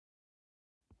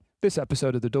This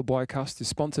episode of the WYcast is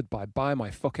sponsored by Buy My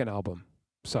Fucking Album.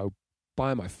 So,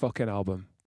 buy my fucking album.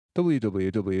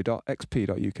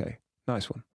 www.exp.uk. Nice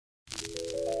one.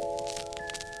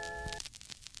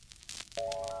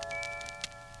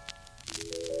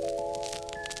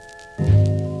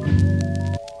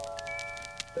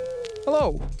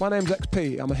 Hello, my name's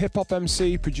ExP. I'm a hip-hop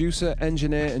MC, producer,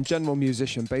 engineer and general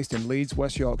musician based in Leeds,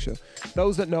 West Yorkshire.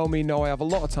 Those that know me know I have a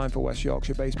lot of time for West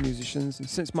Yorkshire-based musicians, and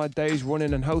since my days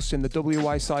running and hosting the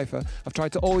WY Cypher, I've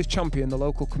tried to always champion the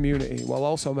local community while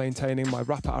also maintaining my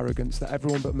rapper arrogance that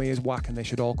everyone but me is whack and they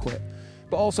should all quit.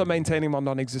 But also maintaining my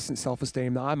non-existent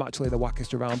self-esteem that I'm actually the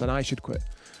wackest around and I should quit.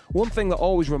 One thing that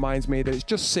always reminds me that it's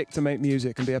just sick to make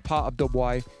music and be a part of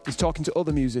WY is talking to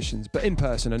other musicians, but in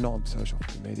person and not on social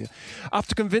media.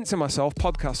 After convincing myself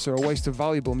podcasts are a waste of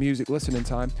valuable music listening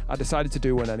time, I decided to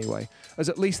do one anyway, as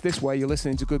at least this way you're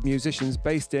listening to good musicians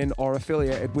based in or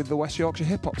affiliated with the West Yorkshire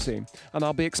hip-hop scene, and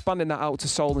I'll be expanding that out to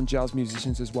soul and jazz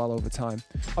musicians as well over time.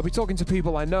 I'll be talking to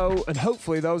people I know, and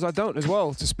hopefully those I don't as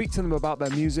well, to speak to them about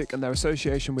their music and their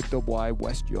association with WY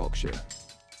West Yorkshire.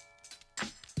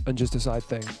 And just a side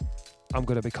thing, I'm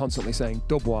going to be constantly saying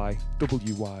WY,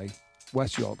 WY,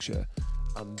 West Yorkshire,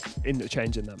 and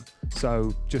interchanging them.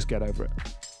 So just get over it.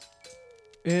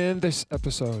 In this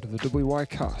episode of the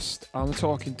WYcast, I'm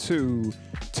talking to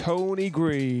Tony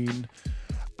Green,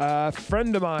 a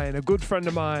friend of mine, a good friend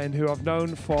of mine who I've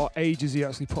known for ages. He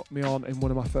actually put me on in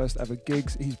one of my first ever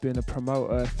gigs. He's been a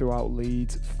promoter throughout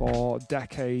Leeds for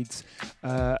decades,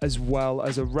 as well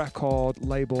as a record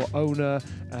label owner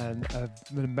and an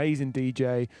amazing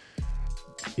DJ.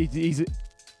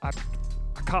 I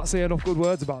can't say enough good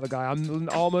words about the guy. I'm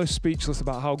almost speechless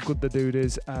about how good the dude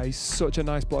is. He's such a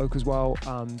nice bloke as well,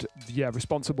 and yeah,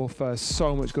 responsible for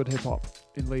so much good hip hop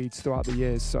in Leeds throughout the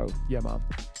years. So yeah, man.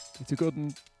 It's a good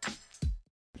one.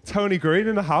 Tony Green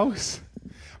in the house.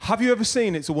 Have you ever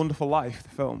seen It's a Wonderful Life, the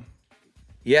film?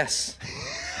 Yes.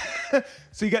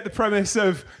 So you get the premise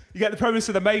of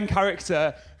the main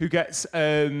character who gets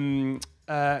to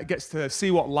see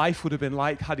what life would have been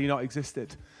like had he not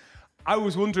existed. I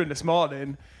was wondering this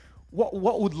morning, what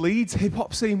would Leeds hip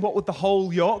hop scene, what would the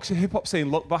whole Yorkshire hip hop scene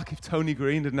look back if Tony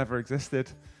Green had never existed?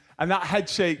 And that head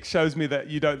shake shows me that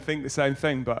you don't think the same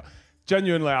thing, but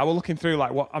genuinely, I was looking through I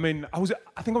think I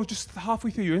was just halfway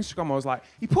through your Instagram. I was like,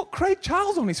 he put Craig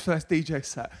Charles on his first DJ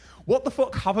set. What the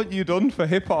fuck haven't you done for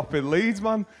hip hop in Leeds,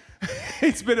 man?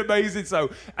 It's been amazing. So,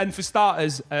 and for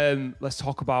starters, let's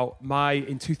talk about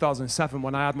in 2007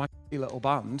 when I had my little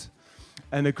band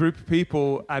and a group of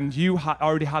people, and you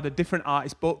already had a different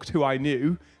artist booked who I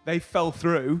knew. They fell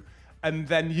through. And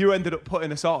then you ended up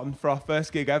putting us on for our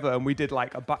first gig ever, and we did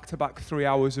like a back-to-back 3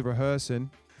 hours of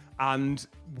rehearsing. And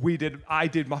I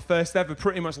did my first ever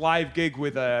pretty much live gig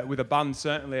with a band,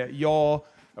 certainly at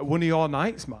one of your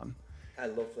nights, man. I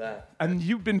love that. And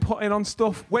you've been putting on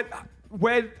stuff. Where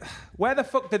the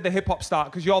fuck did the hip hop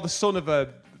start? Because you're the son of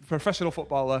a professional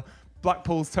footballer,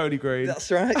 Blackpool's Tony Green. That's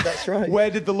right.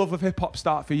 Where did the love of hip hop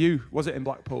start for you? Was it in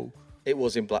Blackpool? It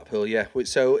was in Blackpool, yeah.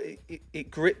 So it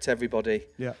gripped everybody.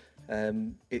 Yeah.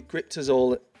 It gripped us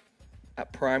all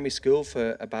at primary school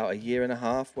for about a year and a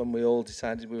half when we all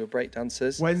decided we were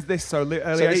breakdancers. When's this? So early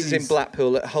 80s? So this is in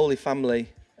Blackpool at Holy Family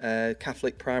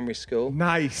Catholic Primary School.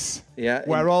 Nice. Yeah.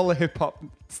 Where all the hip hop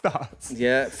starts.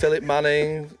 Yeah. Philip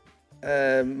Manning,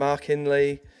 Mark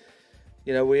Hinley.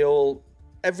 You know,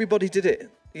 everybody did it.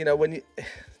 You know, when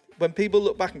people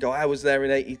look back and go, I was there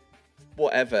in 80,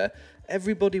 whatever.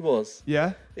 Everybody was.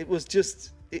 Yeah. It was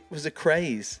a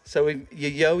craze. So you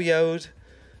yo-yoed.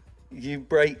 You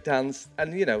break dance,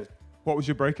 and you know. What was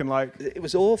your breaking like? It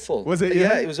was awful. Was it?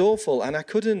 Yeah, it was awful, and I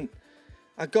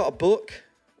got a book.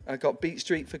 I got Beat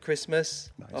Street for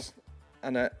Christmas. Nice.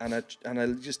 And I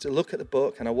just look at the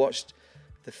book, and I watched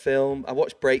the film. I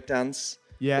watched Breakdance.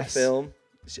 Yes. The film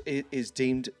is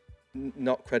deemed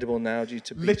not credible now due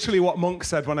to literally what Monk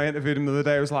said when I interviewed him the other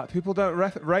day. I was like, people don't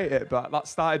rate it, but that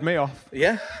started me off.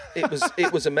 Yeah,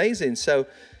 it was amazing. So.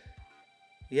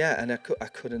 Yeah, and I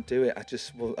couldn't do it. I'd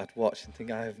watch and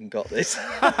think, I haven't got this.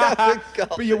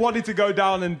 But you wanted to go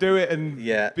down and do it and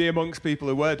be amongst people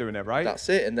who were doing it, right? That's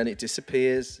it. And then it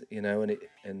disappears, you know,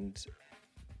 and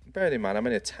bearing in mind, I'm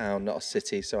in a town, not a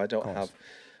city, so I don't have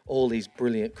all these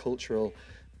brilliant cultural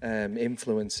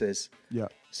influences. Yeah.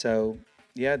 So,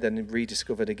 yeah, then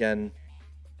rediscovered again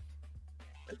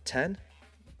at 10,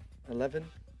 11.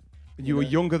 You were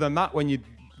younger than that when you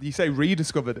say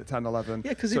rediscovered at 10, 11.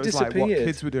 Yeah, because so it disappeared. Like what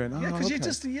kids were doing. Yeah,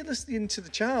 because you're listening to the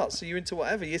charts, so you're into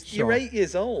whatever. You're 8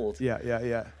 years old.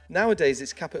 Yeah. Nowadays,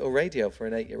 it's Capital Radio for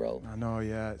an 8-year-old. I know,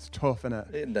 yeah. It's tough, isn't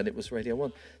it? And then it was Radio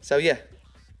 1. So, yeah.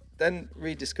 Then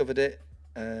rediscovered it.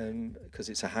 because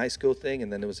it's a high school thing,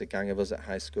 and then there was a gang of us at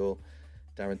high school,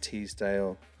 Darren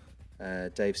Teasdale,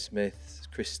 Dave Smith,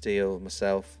 Chris Steele,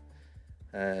 myself.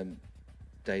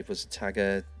 Dave was a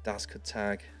tagger, Daz could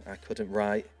tag, I couldn't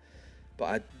write,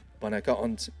 but when I got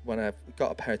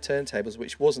a pair of turntables,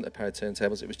 which wasn't a pair of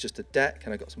turntables, it was just a deck,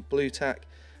 and I got some blue tack,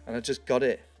 and I just got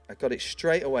it. I got it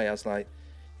straight away. I was like,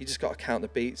 you just got to count the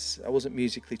beats. I wasn't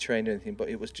musically trained or anything, but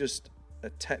it was just a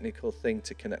technical thing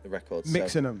to connect the records.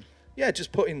 Mixing them. Yeah,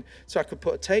 just so I could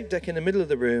put a tape deck in the middle of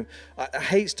the room. I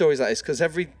hate stories like this because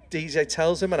every DJ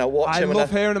tells them, and I watch them. I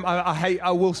love hearing them.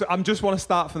 I will. I just want to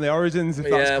start from the origins, if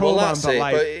that's cool. Well, that's it.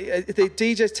 But the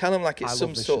DJs tell them like it's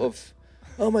some sort of,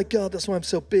 oh my God, that's why I'm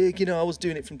so big. You know, I was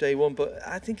doing it from day one, but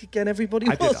I think again everybody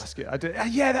was. I did ask it. I did.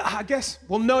 Yeah, I guess.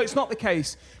 Well, no, it's not the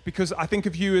case, because I think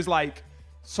of you as like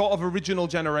sort of original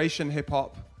generation hip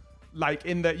hop. Like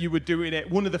in that you were doing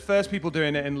it, one of the first people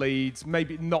doing it in Leeds,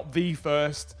 maybe not the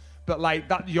first, but like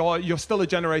that you're still a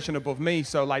generation above me,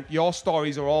 so like your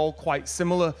stories are all quite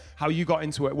similar, how you got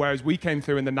into it, whereas we came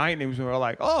through in the 90s and we were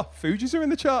like, oh, Fugees are in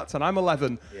the charts and I'm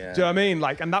 11. Yeah. Do you know what I mean?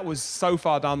 Like, and that was so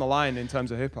far down the line in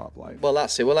terms of hip hop. Like, well,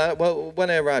 that's it. Well, when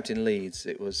I arrived in Leeds,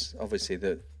 it was obviously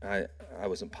that I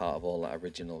wasn't part of all that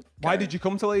original. Why did you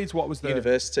come to Leeds? What was the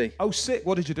university? Oh, sick!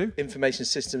 What did you do? Information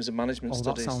Systems and Management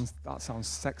Studies. That sounds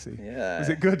sexy. Yeah. Was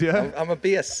it good? Yeah. I'm a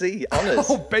BSc honours.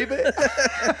 Oh, baby.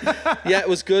 Yeah, it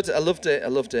was good. I loved it.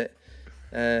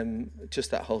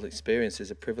 Just that whole experience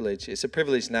is a privilege. It's a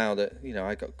privilege now that, you know,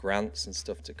 I got grants and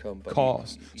stuff to come. But of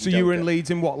course. So you were in Leeds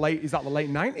in what, is that the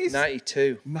late 90s?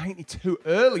 92. 92,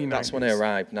 early 90s. That's when I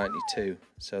arrived, 92.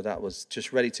 So that was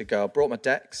just ready to go. I brought my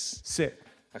decks. Sick.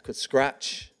 I could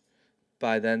scratch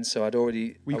by then, so I'd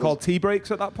already... Were you called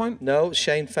T-Breaks at that point? No,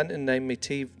 Shane Fenton named me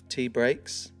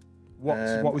T-Breaks.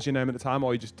 What was your name at the time, or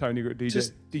were you just Tony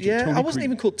DJ? Yeah, Tony I wasn't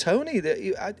even called Tony.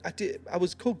 I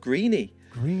was called Greenie.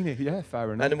 Greenie, yeah,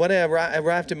 fair enough. And when I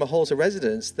arrived in my halls of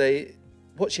residence,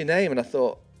 what's your name? And I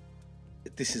thought,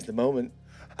 this is the moment.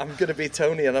 I'm going to be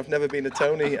Tony, and I've never been a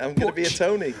Tony. I'm going to be a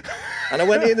Tony. And I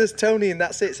went in as Tony, and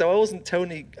that's it. So I wasn't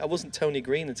Tony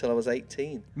Green until I was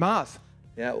 18. Math.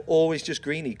 Yeah, always just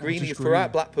Greenie. Greenie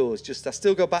throughout Blackpool. It's just, I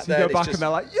still go back there. You go back and they're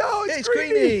like, yo, it's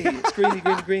Greenie.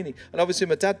 It's Greenie. And obviously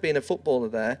my dad being a footballer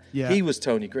there, he was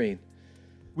Tony Green.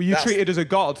 Were you treated as a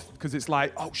god? Because it's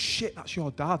like, oh shit, that's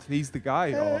your dad. He's the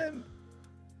guy.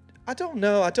 I don't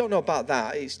know. I don't know about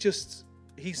that. It's just,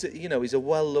 he's a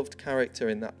well-loved character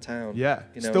in that town. Yeah,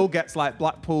 you know? Still gets like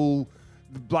Blackpool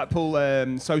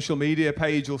social media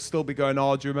page will still be going,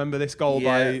 oh, do you remember this goal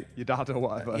by your dad or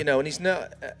whatever? You know, and he's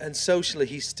not, and socially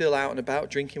he's still out and about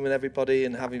drinking with everybody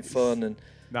and having fun. And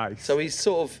nice. So he's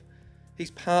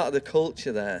part of the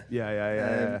culture there.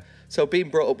 Yeah. So being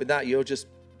brought up with that, you're just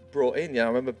brought in. Yeah,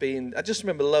 I just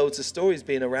remember loads of stories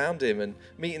being around him and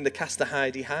meeting the cast of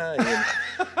Heidi High.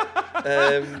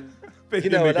 And, you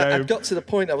know, and I got to the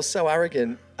point I was so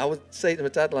arrogant. I would say to my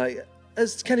dad, like,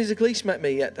 has Kenny Dalglish met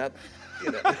me yet, Dad?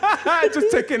 You know.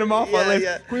 Just ticking them off.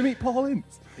 Can we meet Paul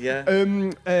Ince?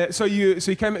 Yeah. So you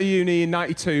came to uni in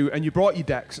 '92 and you brought your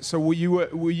decks. So were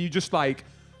you just like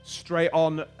straight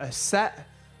on a set,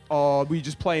 or were you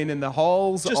just playing in the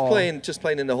halls? Just playing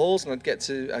in the halls, and I'd get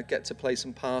to play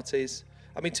some parties.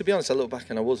 I mean, to be honest, I look back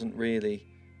and I wasn't really.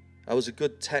 I was a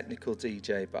good technical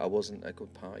DJ, but I wasn't a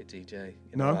good party DJ.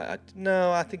 You know,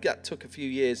 No. I think that took a few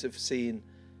years of seeing.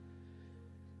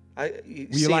 Were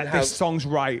you like, this song's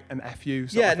right and F you?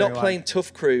 Yeah, not playing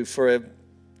Tough Crew for a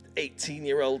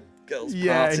 18-year-old girls'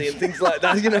 party and things like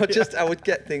that. You know, I would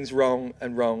get things wrong,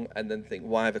 and then think,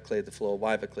 why have I cleared the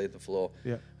floor?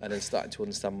 Yeah. And then starting to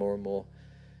understand more and more,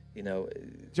 you know. Do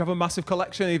you have a massive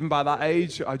collection even by that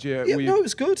age? No, it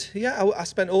was good. Yeah, I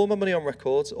spent all my money on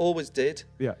records, always did.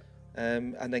 Yeah.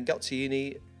 And then got to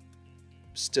uni,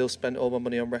 still spent all my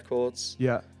money on records.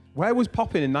 Yeah. Where was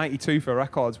popping in '92 for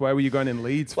records? Where were you going in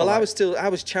Leeds? Well, I was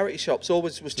charity shops.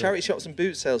 Always was charity shops and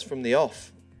boot sales from the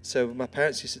off. So my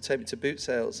parents used to take me to boot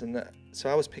sales, and so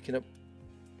I was picking up.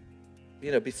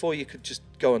 You know, before you could just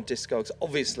go on Discogs,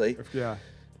 obviously. Yeah.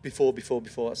 Before.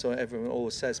 That's what everyone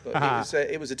always says, but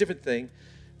it was a different thing.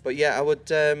 But yeah, I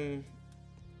would.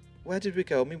 Where did we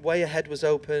go? I mean, Way Ahead was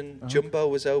open. Jumbo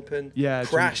was open. Yeah.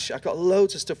 Crash. I got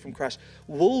loads of stuff from Crash.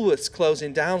 Woolworth's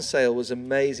closing down sale was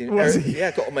amazing. Yeah,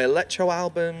 got all my electro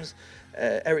albums.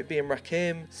 Eric B and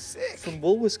Rakim. Sick. From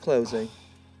Woolworth's closing.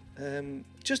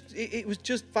 It was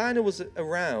just vinyl was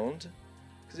around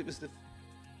because it was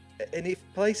and if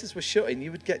places were shutting,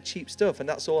 you would get cheap stuff, and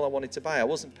that's all I wanted to buy. I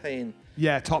wasn't paying.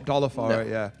 Yeah, top dollar for it.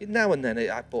 Yeah. Now and then,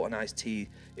 I bought an iced tea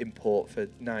import for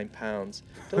 £9.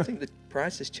 Don't think the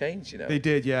prices changed. You know. They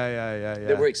did. Yeah.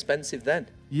 They were expensive then.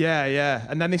 Yeah.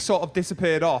 And then they sort of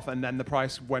disappeared off, and then the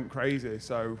price went crazy.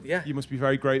 So you must be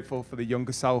very grateful for the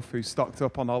younger self who stocked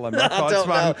up on all them records. I don't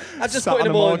know. I just put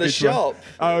them all in the shop.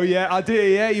 Oh, yeah, I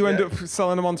did. Yeah, you end up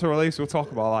selling them onto release. We'll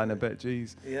talk about that in a bit.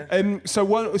 Jeez. Yeah.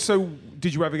 So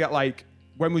did you ever get like,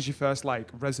 when was your first like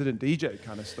resident DJ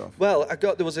kind of stuff? Well, I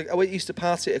used to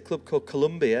party at a club called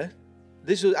Columbia.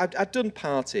 I'd done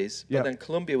parties, but then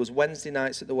Columbia was Wednesday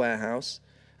nights at the Warehouse.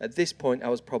 At this point, I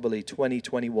was probably 20,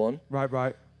 21.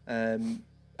 Right. A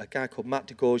guy called Matt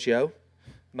DeGorgio.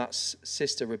 Matt's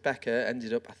sister, Rebecca,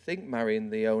 ended up, I think,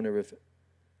 marrying the owner of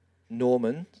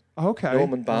Norman. Okay.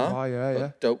 Norman Bar. Oh,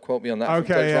 yeah. Don't quote me on that.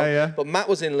 Okay, yeah. But Matt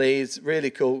was in Leeds, really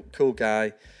cool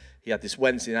guy. He had this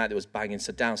Wednesday night that was banging.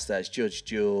 So downstairs, Judge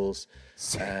Jules,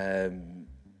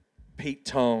 Pete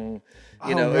Tong,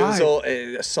 it was all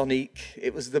Sonic.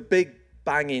 It was the big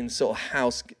banging sort of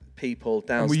house people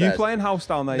downstairs. And were you playing house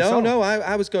down there? No.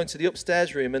 I was going to the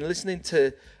upstairs room and listening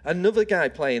to another guy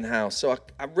playing house. So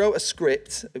I wrote a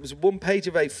script. It was 1 page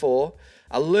of A4.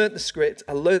 I learnt the script.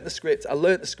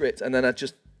 And then I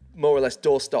just more or less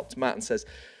door-stopped Matt and says,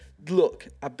 look,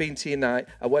 I've been to your night.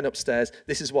 I went upstairs.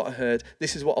 This is what I heard.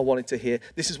 This is what I wanted to hear.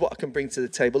 This is what I can bring to the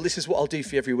table. This is what I'll do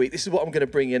for you every week. This is what I'm going to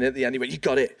bring in at the end. He went, you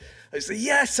got it. I was like,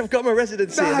 yes, I've got my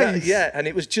residency. Nice. And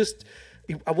it was just,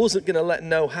 I wasn't going to let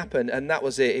no happen. And that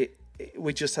was it.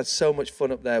 We just had so much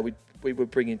fun up there. We were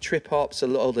bringing trip hops,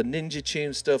 all the Ninja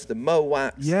Tune stuff, the Mo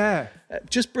Wax. Yeah.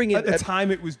 Just bringing. At the time,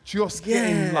 it was just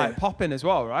getting like popping as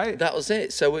well, right? That was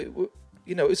it. So it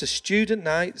was a student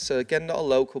night. So again, not a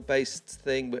local-based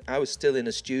thing. But I was still in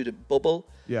a student bubble.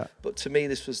 Yeah. But to me,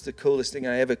 this was the coolest thing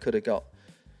I ever could have got.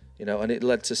 And it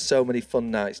led to so many fun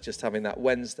nights. Just having that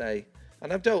Wednesday,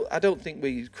 and I don't think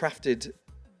we crafted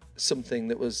something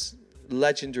that was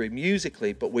legendary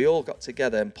musically, but we all got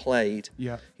together and played.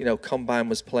 Yeah. Combine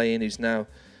was playing, who's now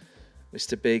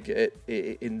Mr. Big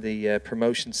in the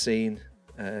promotion scene.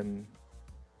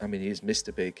 He is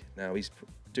Mr. Big now. He's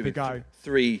doing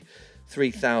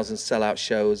 3,000 sellout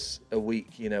shows a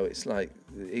week. It's like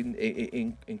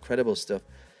incredible stuff.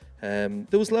 There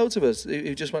was loads of us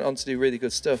who just went on to do really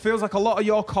good stuff. Feels like a lot of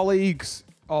your colleagues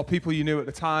or people you knew at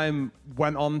the time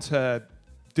went on to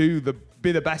be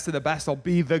the best of the best or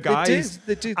be the guys.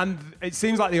 They did. And it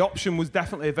seems like the option was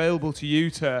definitely available to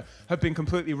you to have been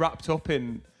completely wrapped up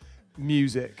in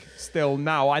music still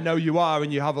now. I know you are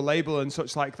and you have a label and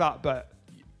such like that, but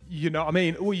you know what I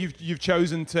mean? Well, you've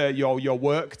chosen to your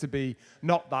work to be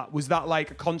not that. Was that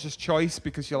like a conscious choice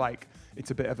because you're like,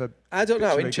 it's a bit of a... I don't know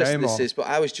how interesting this is, but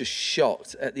I was just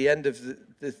shocked at the end of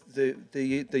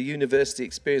the university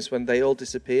experience when they all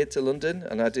disappeared to London,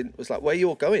 and I was like, where are you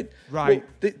all going? Right.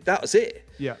 Well, that was it.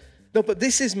 Yeah. No, but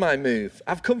this is my move.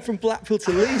 I've come from Blackpool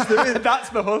to Leeds. That's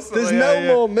the hustle. There's no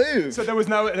more move. So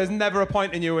there's never a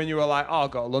point in you when you were like, oh, I'll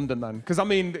go to London then. Because I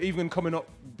mean, even coming up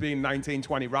being 19,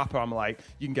 20 rapper, I'm like,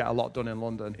 you can get a lot done in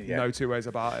London. Yeah. No two ways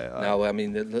about it. No, I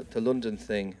mean, the London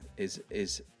thing is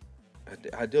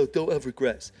I don't have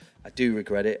regrets. I do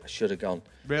regret it. I should have gone.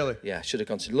 Really? Yeah, I should have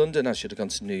gone to London. I should have gone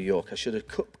to New York. I should have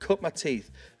cut my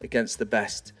teeth against the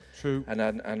best. True.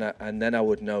 And then I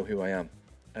would know who I am.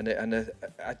 And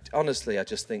honestly, I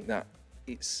just think that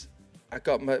I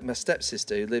got my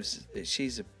stepsister who lives.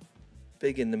 She's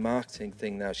big in the marketing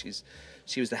thing now.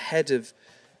 She was the head of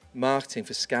marketing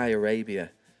for Sky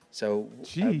Arabia. So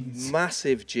Jeez. A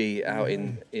massive G out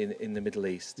in the Middle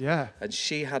East. Yeah. And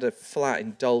she had a flat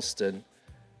in Dalston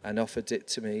and offered it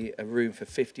to me, a room for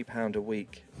 £50 a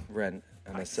week rent.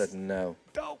 And I said no.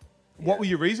 What were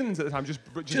your reasons at the time?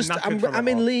 Just I'm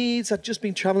in Leeds. I'd just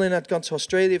been travelling. I'd gone to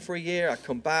Australia for a year. I'd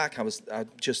come back. I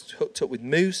just hooked up with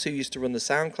Moose, who used to run the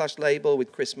Sound Clash label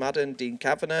with Chris Madden, Dean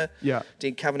Kavanagh. Yeah.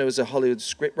 Dean Kavanagh was a Hollywood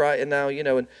scriptwriter now,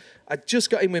 and I just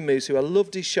got in with Moose, who I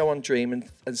loved his show on Dream,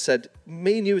 and said,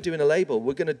 me and you are doing a label.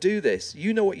 We're going to do this.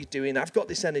 You know what you're doing. I've got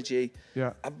this energy.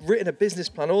 Yeah. I've written a business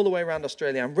plan all the way around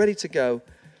Australia. I'm ready to go.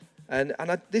 And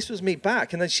this was me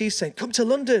back. And then she's saying, come to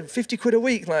London, 50 quid a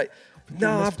week. Like,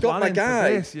 no, I've got my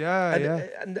guy. Yeah.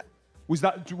 And was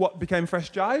that what became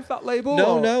Fresh Jive, that label?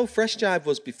 No, Fresh Jive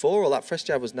was before all that. Fresh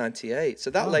Jive was 98. So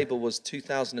that label was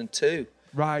 2002.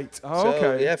 Right. Oh,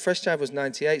 okay. Yeah, Fresh Jive was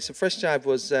 98. So Fresh Jive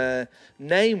was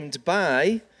named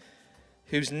by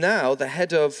who's now the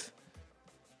head of...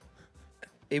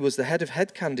 He was the head of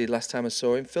Head Candy last time I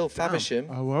saw him, Phil Faversham.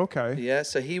 Oh, okay. Yeah,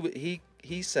 so he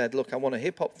said, look, I want a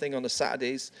hip-hop thing on the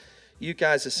Saturdays. You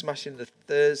guys are smashing the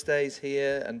Thursdays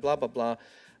here and blah, blah, blah.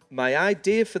 My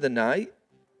idea for the night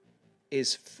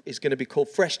is going to be called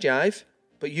Fresh Jive,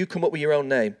 but you come up with your own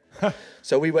name.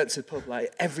 So we went to the pub,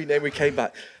 like every name we came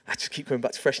back, I just keep going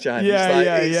back to Fresh Jive.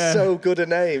 It's so good a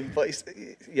name. But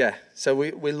So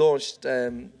we launched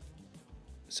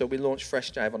So we launched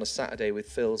Fresh Jive on a Saturday with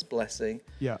Phil's blessing.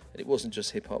 Yeah. And it wasn't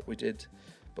just hip hop we did,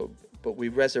 but we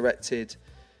resurrected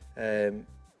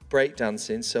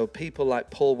breakdancing. So people like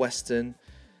Paul Weston,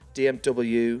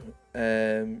 DMW,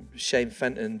 Shane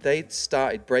Fenton, they'd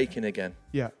started breaking again.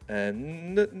 Yeah.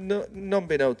 And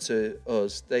non-beknown to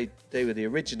us, they were the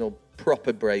original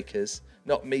proper breakers,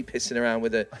 not me pissing around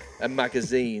with a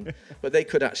magazine, but they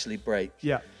could actually break.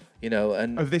 Yeah. You know,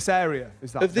 and of this area,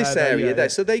 is that? Of this area, there.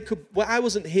 So they could. Well, I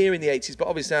wasn't here in the 80s, but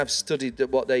obviously I've studied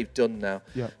what they've done now.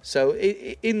 Yeah. So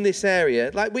in this area,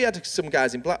 like we had some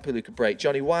guys in Blackpool who could break.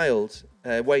 Johnny Wilde,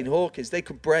 Wayne Hawkins, they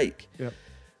could break. Yeah.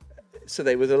 So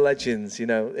they were the legends, you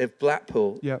know, of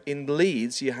Blackpool. Yeah. In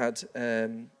Leeds, you had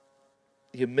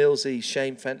your Millsy,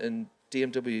 Shane Fenton,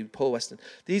 DMW, Paul Weston.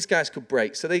 These guys could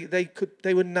break, so they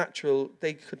could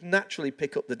naturally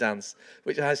pick up the dance,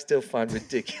 which I still find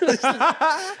ridiculous.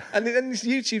 and there's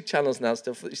YouTube channels now,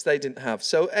 stuff which they didn't have.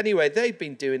 So anyway, they'd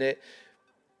been doing it.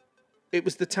 It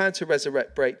was the time to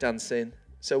resurrect breakdancing.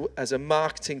 So as a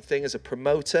marketing thing, as a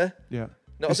promoter,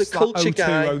 not as a culture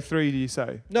guy. 02, 03, do you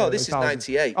say? No, this is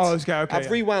 98. Oh, okay.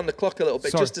 I've rewound the clock a little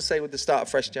bit just to say with the start of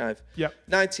Fresh Jive. Yep.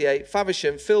 98,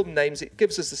 Faversham, film names, it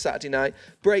gives us the Saturday night,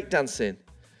 breakdancing.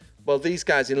 Well, these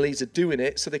guys in Leeds are doing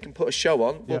it, so they can put a show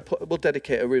on. We'll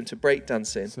dedicate a room to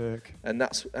breakdancing. Sick. And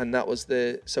that was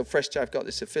so Fresh Jive got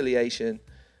this affiliation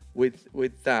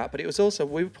with that. But it was also,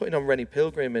 we were putting on Rennie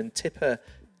Pilgrim and Tipper,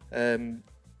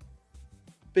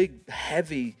 big,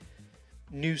 heavy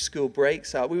new school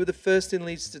breaks out. We were the first in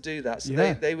Leeds to do that.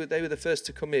 So they were the first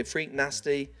to come here. Freak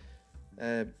Nasty,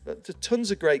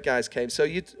 tons of great guys came. So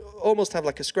you'd almost have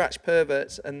like a Scratch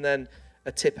Perverts and then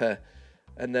a Tipper,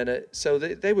 and then so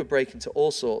they were breaking to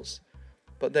all sorts.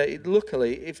 But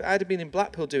luckily, if I'd have been in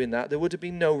Blackpool doing that, there would have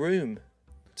been no room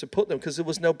to put them because there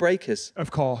was no breakers. Of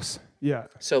course, yeah.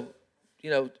 So,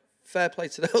 you know, fair play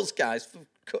to those guys.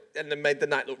 And they made the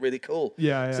night look really cool.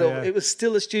 So it was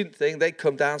still a student thing. They'd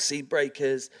come down, see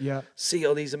breakers, see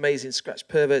all these amazing Scratch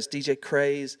Perverts, DJ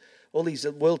Craze, all these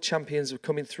world champions were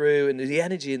coming through, and the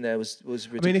energy in there was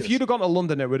ridiculous. I mean, if you'd have gone to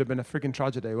London, it would have been a freaking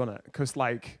tragedy, wouldn't it? Because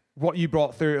like what you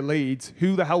brought through at Leeds,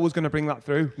 who the hell was going to bring that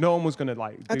through? No one was going to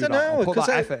put that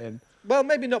effort in. Well,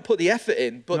 maybe not put the effort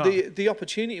in, but the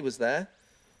opportunity was there.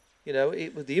 You know,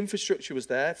 the infrastructure was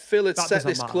there. Phil had set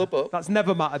this club up. That's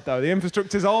never mattered, though. The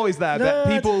infrastructure's always there. But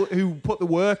people who put the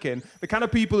work in, the kind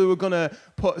of people who are going to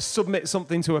submit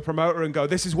something to a promoter and go,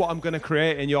 this is what I'm going to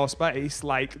create in your space.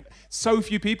 Like, so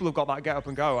few people have got that get up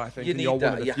and go, I think. You need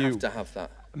that. You have to have that.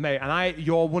 Mate, and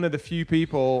you're one of the few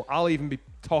people I'll even be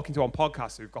talking to on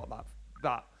podcasts who've got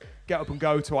that get up and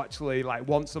go to actually, like,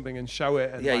 want something and show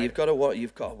it. And you've got to want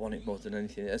it more than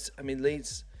anything. I mean,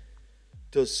 Leeds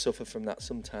does suffer from that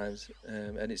sometimes,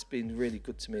 and it's been really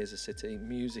good to me as a city,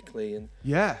 musically and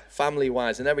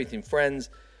family-wise and everything, friends.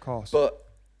 Of course.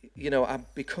 But, you know,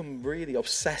 I've become really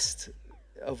obsessed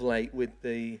of late with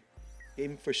the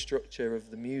infrastructure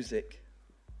of the music.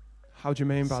 How do you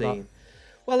mean by that?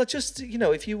 Well, it just, you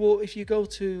know, if you go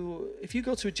to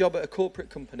a job at a corporate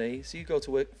company, so you go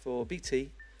to work for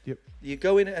BT, you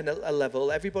go in at a level,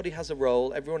 everybody has a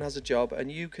role, everyone has a job, and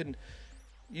you can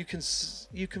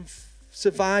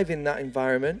survive in that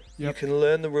environment. You can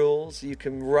learn the rules, you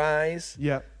can rise.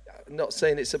 I'm not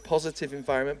saying it's a positive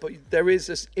environment, but there is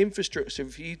this infrastructure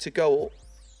for you to go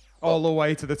all the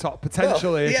way to the top,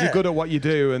 potentially, if you're good at what you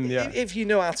do. And if you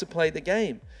know how to play the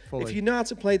game. Fully. If you know how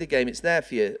to play the game, it's there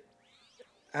for you.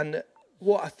 And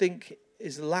what I think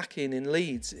is lacking in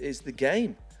Leeds is the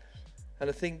game. And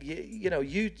I think, you know,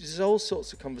 there's all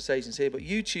sorts of conversations here, but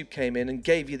YouTube came in and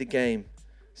gave you the game.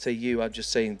 I'm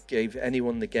just saying, gave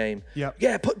anyone the game.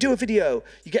 Do a video,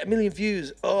 you get 1 million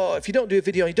views. Oh, if you don't do a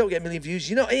video and you don't get 1 million views,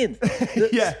 you're not in.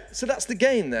 So that's the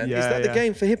game then. Is that the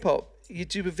game for hip hop? You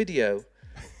do a video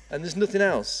and there's nothing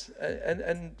else.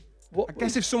 And what I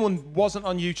guess if someone wasn't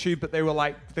on YouTube, but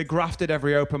they grafted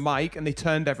every open mic and they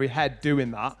turned every head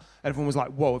doing that, everyone was like,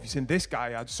 whoa, have you seen this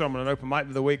guy? I just saw him on an open mic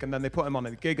the other week, and then they put him on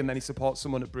a gig, and then he supports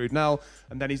someone at Broodnell,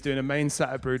 and then he's doing a main set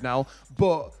at Broodnell.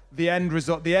 But the end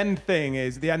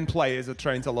play is a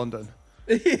train to London.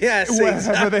 Yes,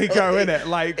 wherever they go in it,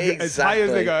 like as high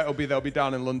as they go, they'll be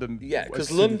down in London. Yeah,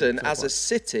 because London as a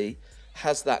city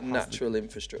has that natural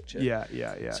infrastructure.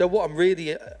 Yeah. So what I'm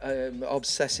really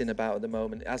obsessing about at the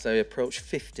moment, as I approach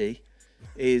 50,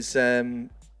 is I'm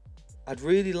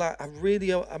really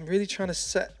trying to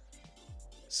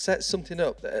set something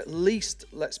up that at least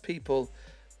lets people.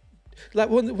 Like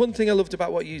one thing I loved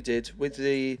about what you did with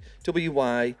the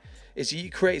WY is you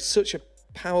created such a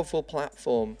powerful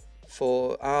platform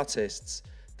for artists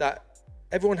that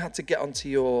everyone had to get onto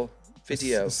your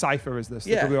video. The Cypher is this,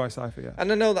 the WY Cypher,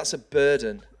 And I know that's a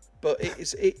burden, but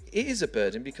it is a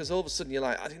burden, because all of a sudden you're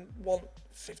like, I didn't want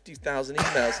 50,000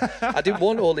 emails. I didn't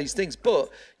want all these things, but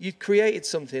you created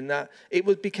something that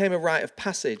became a rite of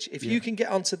passage. If you can get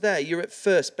onto there, you're at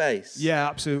first base. Yeah,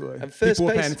 absolutely. And first people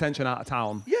base, are paying attention out of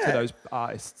town to those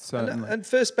artists, certainly. And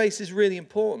first base is really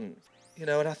important. You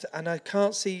know, and I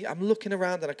can't see, I'm looking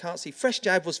around and I can't see. Fresh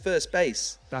Jive was first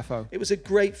base. Defo. It was a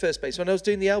great first base. When I was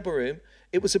doing the Elbow Room,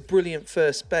 it was a brilliant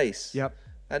first base. Yep.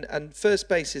 And first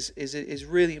base is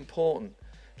really important.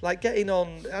 Like getting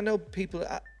on, I know people,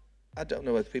 I don't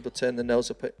know whether people turn their nose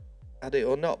up at it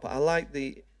or not, but I like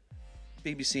the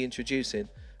BBC introducing.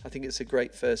 I think it's a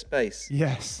great first base.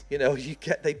 Yes. You know,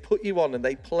 they put you on and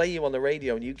they play you on the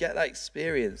radio and you get that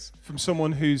experience. From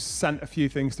someone who's sent a few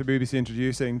things to BBC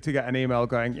Introducing to get an email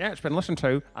going, yeah, it's been listened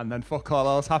to, and then fuck all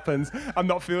else happens. I'm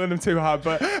not feeling them too hard,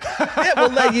 but... Yeah, well,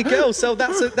 there you go. So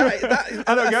that's...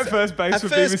 I don't get first base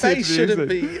with BBC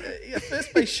Introducing.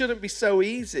 First base shouldn't be so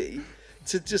easy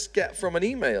to just get from an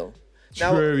email.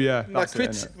 True, yeah. My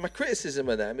criticism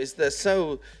of them is they're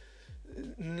so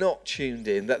not tuned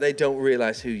in that they don't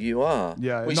realise who you are.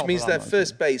 Yeah, which means their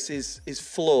first base is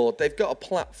flawed. They've got a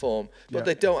platform, but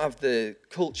they don't have the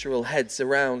cultural heads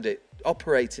around it,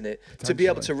 operating it, to be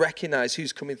able to recognise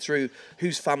who's coming through,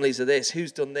 whose families are this,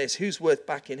 who's done this, who's worth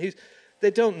backing, they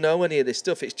don't know any of this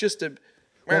stuff. It's just a...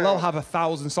 Well, they'll have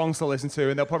 1,000 songs to listen to,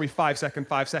 and they'll probably 5 second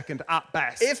at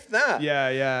best. If that.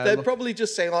 Yeah. They're probably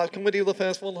just saying, "Oh, can we do the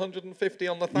first 150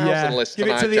 on the 1,000 list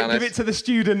tonight, Janice?" Give it to the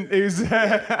student who's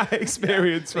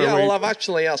experienced. Yeah, well, I've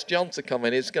actually asked John to come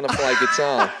in. He's going to play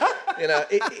guitar. You know,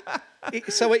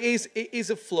 so it is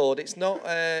a flawed. It's not.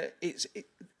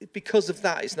 Because of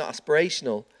that, it's not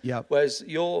aspirational. Yeah. Whereas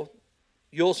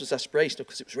yours was aspirational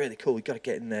because it was really cool. You've got to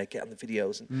get in there, get on the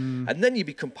videos. And then you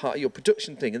become part of your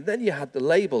production thing. And then you had the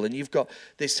label and you've got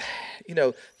this, you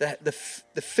know, the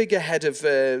figurehead of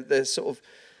the sort of,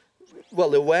 well,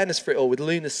 the awareness for it all with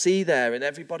Luna C there and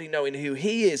everybody knowing who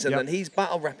he is. And then he's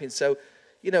battle rapping. So,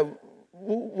 you know,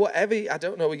 whatever, I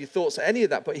don't know what your thoughts on any of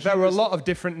that. But there were a lot of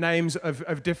different names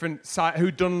of different sites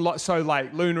who'd done a lot. So,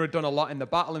 like, Luna had done a lot in the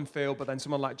battling field, but then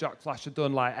someone like Jack Flash had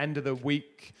done, like, end of the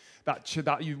week, that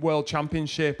world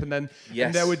championship, and then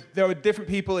and there were different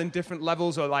people in different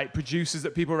levels, or like producers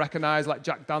that people recognize, like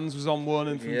Jack Dans was on one,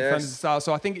 and from Defenders of Style.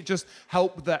 So I think it just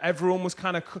helped that everyone was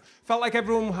kind of felt like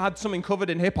everyone had something covered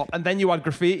in hip hop, and then you had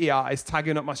graffiti artists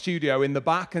tagging up my studio in the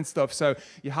back and stuff. So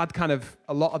you had kind of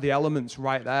a lot of the elements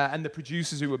right there, and the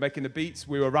producers who were making the beats,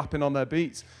 we were rapping on their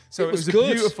beats. So it was a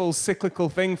beautiful cyclical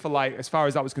thing for, like, as far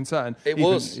as that was concerned.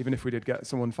 Even if we did get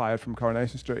someone fired from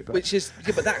Coronation Street. But. Which is,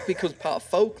 but that becomes part of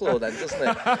folklore then, doesn't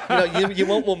it? You know, you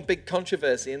want one big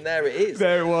controversy, and there it is.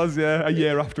 There it was, yeah, a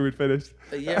year after we'd finished.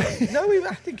 A year. No,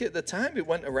 I think at the time it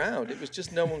went around. It was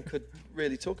just no one could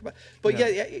really talk about it. But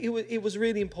it was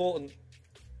really important.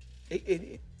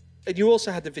 And you also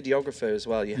had the videographer as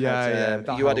well. You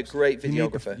had a great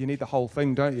videographer. You need the whole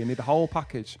thing, don't you? You need the whole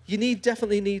package. You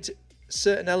definitely need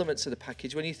certain elements of the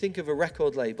package. When you think of a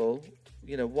record label,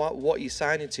 you know, what you're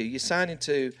signing to. You're signing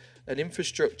to an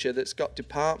infrastructure that's got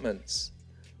departments.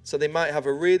 So they might have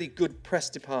a really good press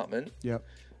department,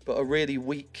 but a really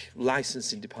weak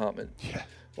licensing department. Yeah.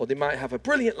 Or they might have a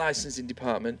brilliant licensing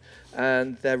department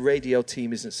and their radio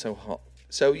team isn't so hot.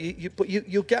 So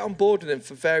you'll get on board with them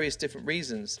for various different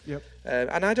reasons. Yep.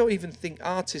 And I don't even think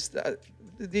artists,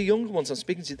 the younger ones I'm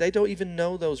speaking to, they don't even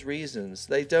know those reasons.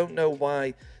 They don't know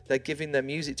why they're giving their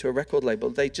music to a record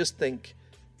label. They just think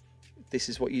this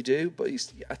is what you do. But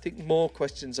I think more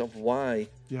questions of why.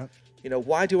 Yeah. You know,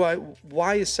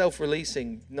 why is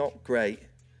self-releasing not great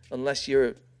unless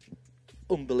you're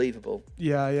unbelievable?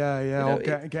 Yeah. You know,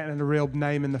 or getting a real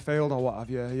name in the field or what have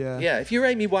you, Yeah, if you're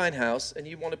Amy Winehouse and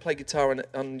you want to play guitar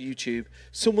on YouTube,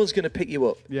 someone's going to pick you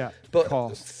up. Yeah, but of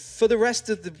course. For the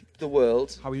rest of the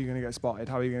world... How are you going to get spotted?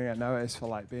 How are you going to get noticed for,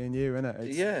 like, being you, innit?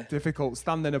 It's difficult,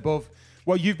 standing above...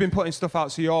 Well, you've been putting stuff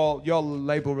out, so your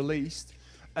label released.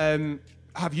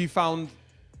 Have you found...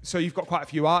 So you've got quite a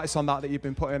few artists on that you've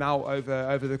been putting out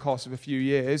over the course of a few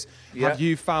years. Yeah. Have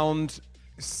you found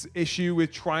issue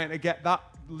with trying to get that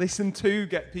listened to,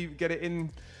 get it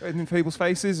in people's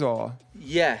faces, or?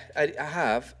 Yeah, I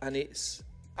have, and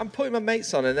I'm putting my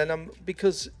mates on, and then I'm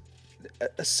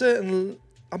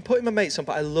putting my mates on,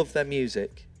 but I love their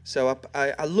music. So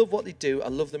I love what they do. I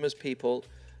love them as people,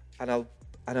 and I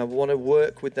want to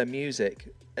work with their music.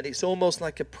 And it's almost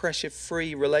like a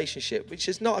pressure-free relationship, which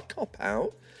is not a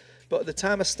cop-out. But at the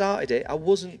time I started it, I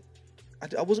wasn't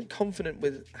confident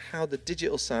with how the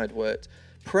digital side worked.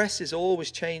 Press is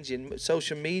always changing.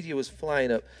 Social media was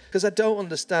flying up because I don't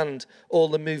understand all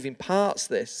the moving parts.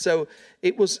 So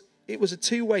it was it was a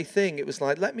two-way thing. It was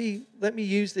like, let me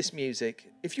use this music.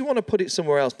 If you want to put it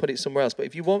somewhere else, put it somewhere else. But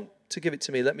if you want to give it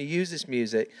to me, let me use this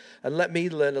music and let me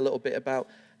learn a little bit about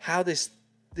how this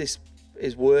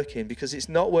is working, because it's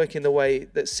not working the way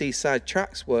that Seaside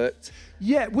Tracks worked.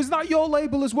 Yeah, was that your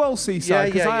label as well,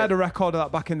 Seaside? Because I had a record of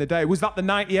that back in the day. Was that the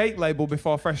 98 label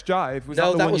before Fresh Jive?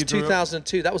 No, that was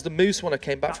 2002. That was the Moose one I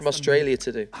came back from Australia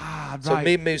to do. Ah, right. So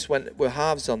me and Moose were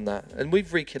halves on that, and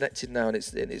we've reconnected now, and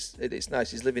it's nice.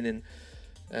 He's living in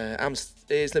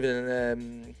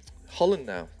Holland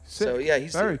now. Sick. So yeah,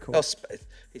 he's very cool.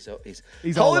 He's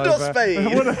Holland or Spain.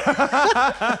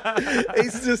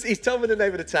 He's told me the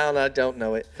name of the town. I don't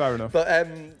know it. Fair enough. But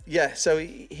so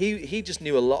he just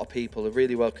knew a lot of people, a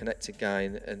really well connected guy,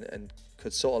 and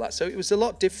could sort of that. So it was a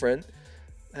lot different.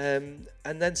 And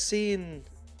then seeing,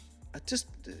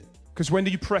 because when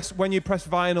you press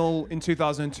vinyl in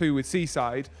 2002 with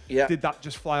Seaside, did that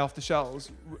just fly off the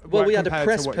shelves? Well, we had a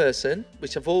press person,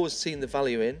 which I've always seen the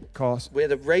value in. Of course. We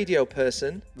had a radio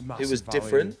person who was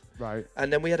different. Right.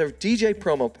 And then we had a DJ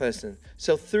promo person.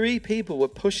 So 3 people were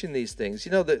pushing these things.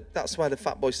 You know, that's why the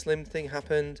Fatboy Slim thing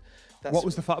happened. What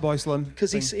was the Fatboy Slim?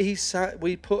 Because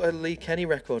we put a Lee Kenny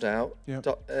record out. Yeah.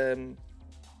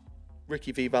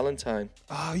 Ricky V. Valentine.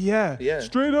 Oh, yeah. Yeah.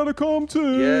 Straight Outta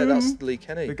Compton. Yeah, that's Lee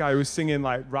Kenny. The guy who was singing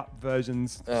like rap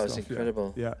versions. Oh, it's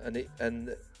incredible. Yeah.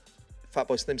 And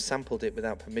Fatboy Slim sampled it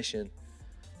without permission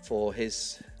for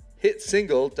his hit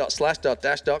single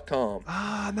 /dash.com.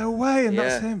 Ah, no way. And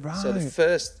that's him, right. So the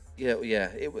first,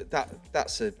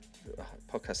 that's a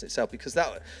podcast itself, because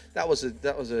that was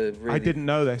a really... I didn't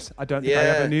know this. I don't think I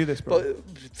ever knew this, bro. But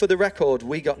for the record,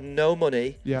 we got no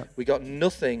money. Yeah. We got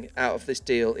nothing out of this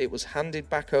deal. It was handed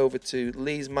back over to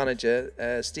Lee's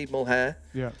manager, Steve Mulhare.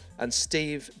 Yeah. And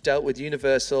Steve dealt with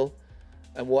Universal,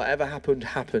 and whatever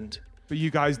happened. But you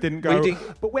guys didn't go,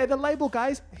 but we're the label,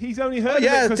 guys. He's only heard of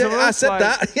it because of us. I said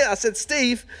that. Yeah, I said,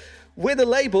 Steve, we're the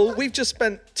label. We've just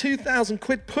spent 2,000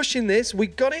 quid pushing this. We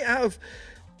got it out of...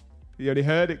 He only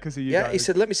heard it because of you guys. He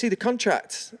said, let me see the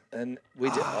contract. And we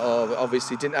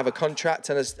obviously didn't have a contract.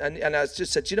 And I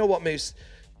just said, you know what, Moose?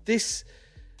 He's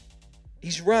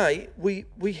right.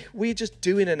 We're just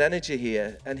doing an energy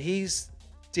here, and he's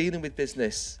dealing with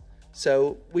business.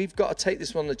 So we've got to take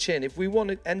this one on the chin. If we want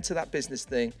to enter that business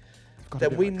thing,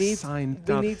 then we need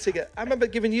to get... I remember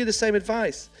giving you the same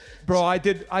advice. Bro, I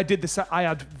did this. I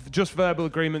had just verbal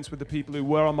agreements with the people who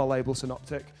were on my label,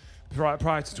 Synoptic, prior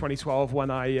to 2012 when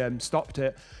I stopped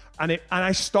it. And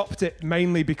I stopped it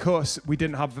mainly because we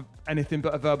didn't have anything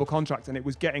but a verbal contract, and it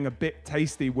was getting a bit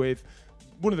tasty with...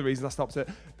 One of the reasons I stopped it,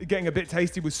 getting a bit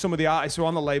tasty with some of the artists who were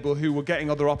on the label who were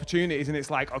getting other opportunities, and it's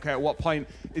like, okay, at what point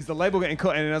is the label getting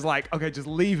cut in? And I was like, okay, just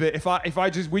leave it.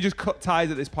 We just cut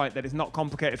ties at this point, that it's not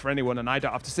complicated for anyone, and I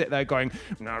don't have to sit there going,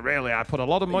 no, really, I put a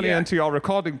lot of money into your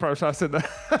recording process and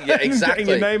getting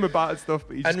your name about stuff,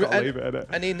 but you just gotta leave it, innit?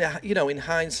 And in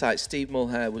hindsight, Steve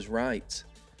Mulhare was right.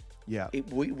 Yeah.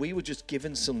 We were just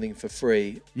given something for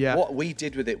free. Yeah. What we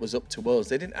did with it was up to us.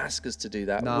 They didn't ask us to do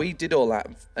that. No. We did all that.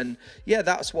 And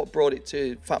that's what brought it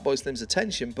to Fatboy Slim's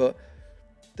attention. But,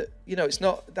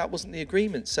 that wasn't the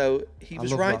agreement. So he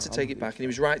was right to take it back, and he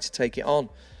was right to take it on.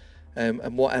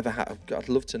 And whatever happened, I'd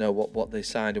love to know what they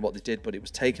signed and what they did, but it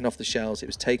was taken off the shelves. It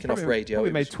was taken off radio.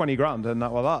 We made 20 grand and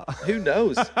that was that. Who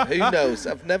knows? Who knows?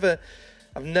 I've never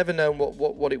known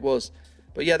what it was.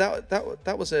 But yeah,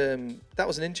 that was an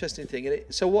interesting thing. And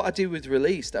so what I do with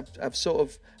Released, I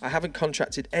haven't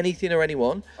contracted anything or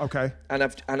anyone. Okay. And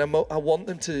I want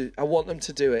them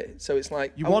to do it. So it's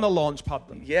like you want to launch pad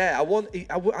them. Yeah,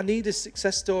 I need a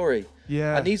success story.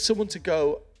 Yeah. I need someone to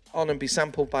go on and be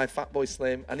sampled by Fatboy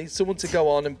Slim. I need someone to go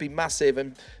on and be massive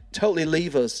and totally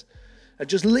leave us. And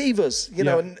just leave us,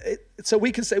 and so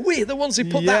we can say we're the ones who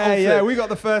put that on. Yeah, we got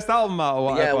the first album out or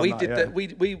whatever. Yeah, we did that.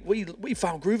 We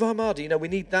found Groove Armada. We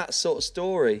need that sort of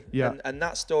story. Yeah, and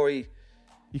that story.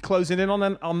 You closing in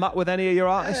on that with any of your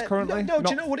artists currently? No, do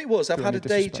you know what it was? I've had a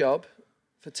day job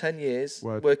for 10 years,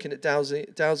 working at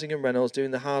Dowsing and Reynolds,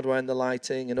 doing the hardware and the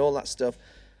lighting and all that stuff.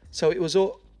 So it was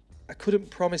all. I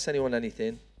couldn't promise anyone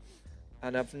anything,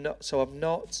 and I've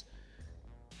not.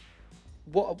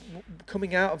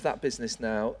 Coming out of that business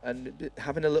now and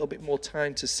having a little bit more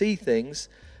time to see things,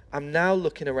 I'm now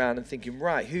looking around and thinking,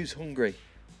 right, who's hungry?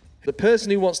 The person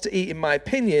who wants to eat, in my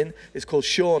opinion, is called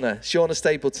Shauna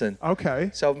Stapleton.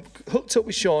 Okay. So I've hooked up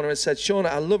with Shauna and said,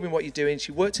 Shauna, I'm loving what you're doing.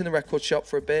 She worked in the record shop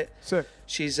for a bit. Sick.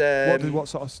 She's what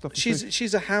sort of stuff?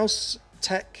 She's a house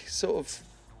tech sort of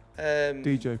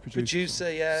DJ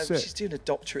producer. Yeah. Sick. She's doing a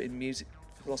doctorate in music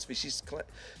philosophy. She's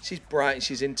bright.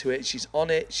 She's into it. She's on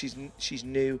it. She's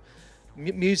new.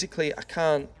 Musically, I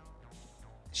can't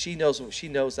she knows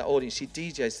that audience. She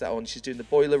DJs that audience. She's doing the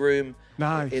Boiler Room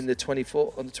in the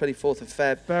 24th on the 24th of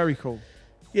Feb. Very cool.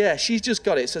 Yeah, she's just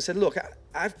got it. So I said, look,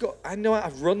 I know how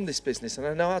to run this business, and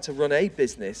I know how to run a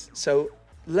business. So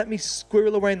let me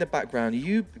squirrel away in the background.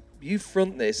 You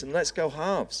front this, and let's go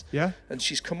halves. Yeah. And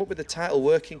she's come up with the title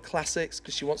Working Classics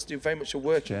because she wants to do very much a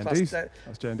working class.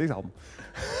 That's J&D's album.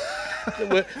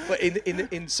 but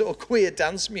in sort of queer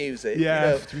dance music.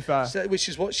 Yeah, to be fair. So, which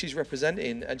is what she's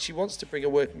representing, and she wants to bring a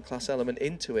working class element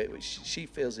into it, which she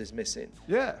feels is missing.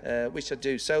 Yeah. Which I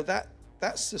do. So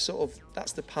that's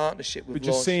the partnership we've But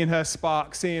just seeing her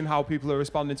spark, seeing how people are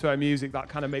responding to her music, that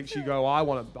kind of makes you go, I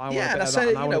want to be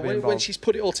involved. When she's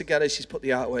put it all together, she's put the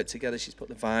artwork together, she's put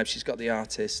the vibe, she's got the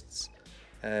artists.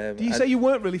 Do you say you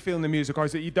weren't really feeling the music, or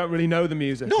is it you don't really know the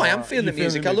music? No, I am feeling the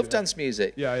music. I love dance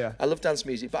music. Yeah. I love dance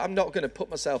music, but I'm not going to put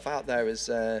myself out there as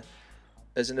an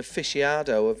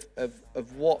aficionado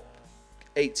of what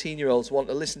 18-year-olds want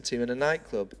to listen to in a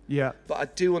nightclub. Yeah. But I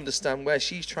do understand where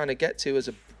she's trying to get to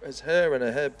as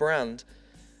her brand,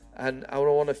 and I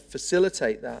want to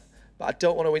facilitate that. But I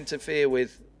don't want to interfere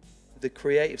with the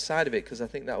creative side of it, because I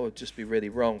think that would just be really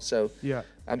wrong. So yeah,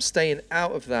 I'm staying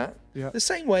out of that. Yeah. The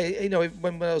same way,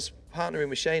 when I was partnering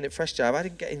with Shane at Fresh Jive, I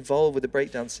didn't get involved with the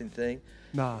breakdancing thing.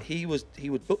 Nah. He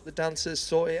would book the dancers,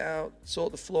 sort it out,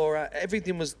 sort the floor out.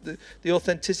 Everything was the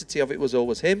authenticity of it was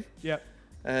always him. Yeah.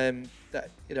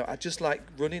 I just like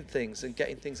running things and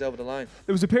getting things over the line.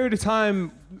 There was a period of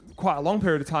time, quite a long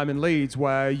period of time in Leeds,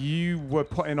 where you were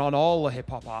putting on all the hip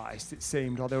hop artists, it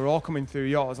seemed, or they were all coming through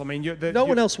yours. I mean, no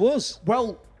one else was.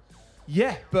 Well,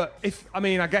 yeah, but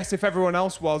I guess if everyone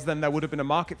else was, then there would have been a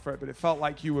market for it. But it felt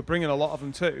like you were bringing a lot of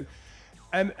them too,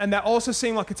 and that also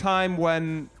seemed like a time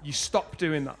when you stopped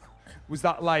doing that. Was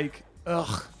that like,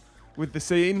 with the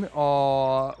scene,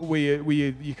 or were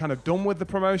you kind of done with the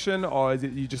promotion, or is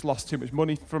it you just lost too much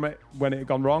money from it when it had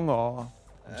gone wrong, or?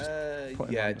 Do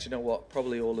you know what?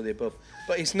 Probably all of the above.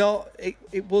 But it's not.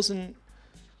 It wasn't.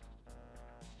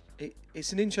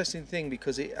 It's an interesting thing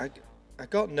because I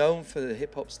got known for the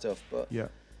hip hop stuff, but yeah,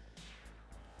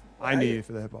 I knew you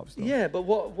for the hip hop stuff. Yeah, but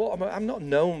I'm not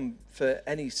known for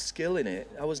any skill in it.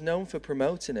 I was known for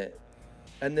promoting it.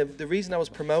 And the reason I was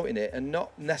promoting it and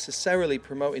not necessarily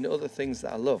promoting other things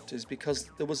that I loved is because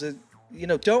there was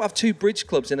don't have two bridge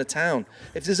clubs in a town.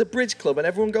 If there's a bridge club and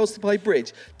everyone goes to play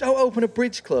bridge, don't open a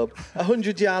bridge club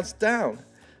 100 yards down.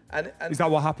 And is that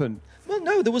what happened? Well,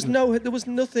 no, there was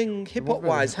nothing hip-hop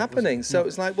wise happening. So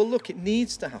it's like, well, look, it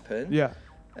needs to happen.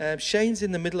 Yeah. Shane's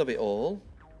in the middle of it all.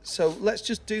 So let's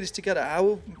just do this together. I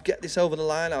will get this over the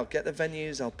line. I'll get the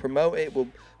venues. I'll promote it.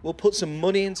 We'll put some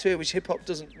money into it, which hip hop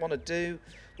doesn't want to do.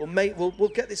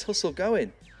 We'll get this hustle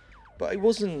going. But it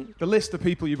wasn't. The list of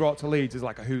people you brought to Leeds is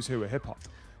like a who's who of hip hop.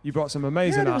 You brought some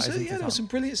amazing artists. There was some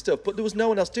brilliant stuff, but there was no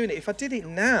one else doing it. If I did it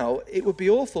now, it would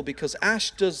be awful because Ash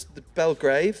does the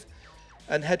Belgrave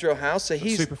and Hedgerow House. So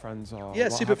he's Super Friends.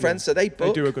 Super Friends. So they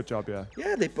do a good job. Yeah.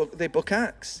 Yeah, they book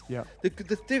acts. Yeah.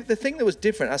 The thing that was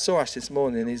different, I saw Ash this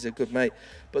morning, and he's a good mate.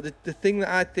 But the thing that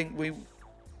I think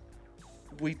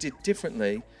we did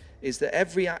differently is that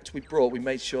every act we brought, we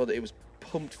made sure that it was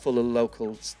pumped full of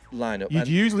local lineup. You'd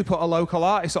usually put a local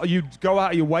artist, or you'd go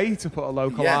out of your way to put a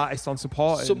local artist on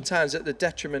supporting. Sometimes at the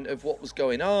detriment of what was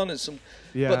going on,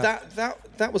 but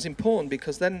that was important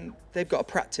because then they've got to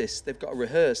practice, they've got to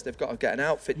rehearse, they've got to get an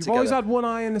outfit together. You've always had one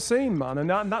eye in the scene, man, and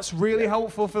that's really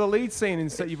helpful for the Leeds scene.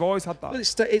 Instead, you've always had that. Well,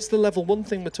 it's the level one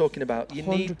thing we're talking about. You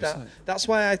 100%. Need that. That's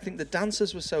why I think the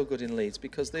dancers were so good in Leeds,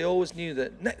 because they always knew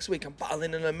that next week I'm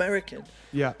battling an American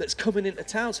that's coming into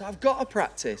town, so I've got to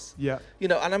practice. Yeah.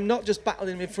 And I'm not just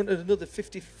battling him in front of another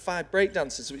 55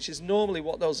 breakdancers, which is normally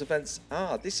what those events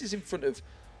are. This is in front of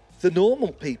the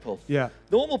normal people. Yeah.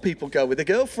 Normal people go with their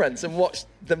girlfriends and watch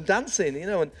them dancing,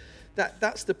 and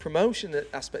that's the promotion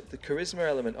aspect, the charisma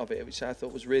element of it, which I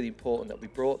thought was really important that we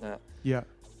brought that. Yeah.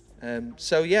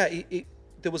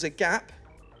 There was a gap,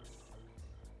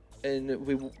 and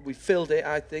we filled it,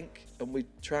 I think, and we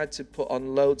tried to put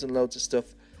on loads and loads of stuff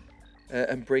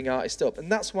and bring artists up.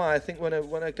 And that's why I think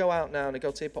when I go out now and I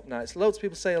go to hip-hop nights, loads of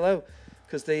people say hello,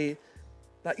 because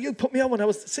you put me on when I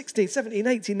was 16, 17,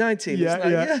 18, 19. Yeah,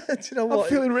 it's like, do you know what? I'm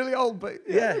feeling really old, but...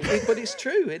 but it's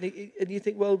true. And you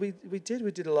think, well, we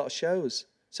did a lot of shows.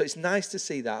 So it's nice to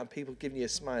see that and people giving you a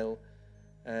smile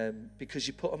because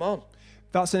you put them on.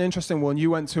 That's an interesting one.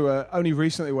 You only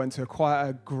recently went to quite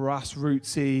a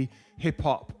grassrootsy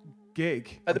hip-hop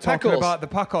gig. At the Packers. About the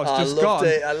Packers, I loved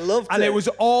it. And it was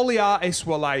all the artists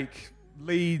were like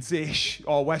Leeds-ish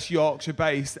or West Yorkshire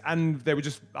based, and they were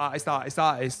just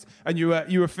artists. And you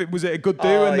were. Was it a good do?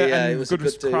 It was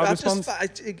good do. Crowd response? I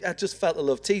just felt the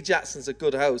love. T. Jackson's a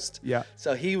good host. Yeah.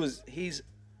 So he's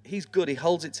he's good. He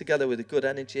holds it together with a good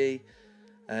energy.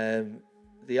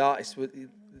 The artists were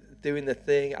doing their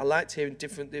thing. I liked hearing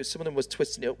different. Some of them was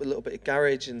twisting it up with a little bit of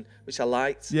garage, which I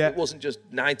liked. Yeah. It wasn't just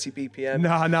 90 BPM.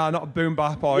 No, not boom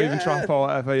bap or even trap or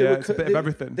whatever. Yeah, it's a bit of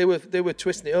everything. They were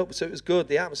twisting it up, so it was good.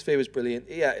 The atmosphere was brilliant.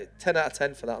 Yeah, 10 out of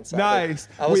 10 for that on Saturday. Nice.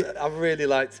 I really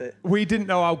liked it. We didn't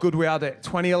know how good we had it.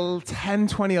 2010,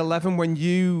 2011, when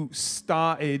you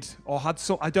started or had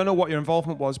some, I don't know what your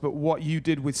involvement was, but what you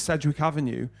did with Sedgwick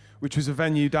Avenue, which was a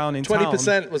venue down in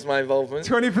 20% town. was my involvement.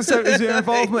 20% was your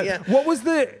involvement. Yeah. What was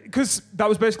because that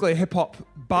was basically a hip hop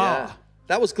bar. Yeah.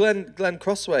 That was Glenn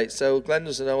Crosswaite. So Glenn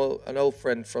was an old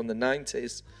friend from the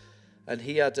 90s, and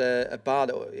he had a bar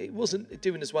that it wasn't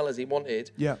doing as well as he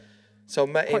wanted. Yeah. So I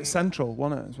met him. Quite central,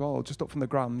 wasn't it, as well? Just up from the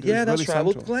Grand. Yeah, that's really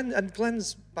right. Central. Well,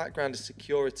 Glenn's background is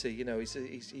security. You know, he's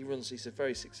a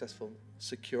very successful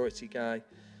security guy.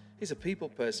 He's a people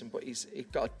person, but he's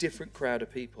got a different crowd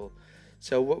of people.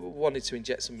 So wanted to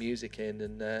inject some music in,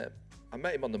 and I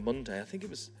met him on the Monday. I think it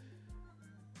was,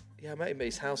 I met him at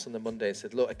his house on the Monday and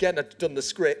said, look, again, I'd done the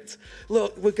script.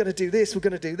 Look, we're going to do this, and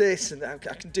I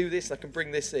can do this, and I can bring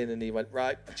this in. And he went,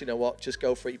 right, do you know what? Just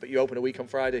go for it, but you open a week on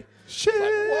Friday. Shit! Like,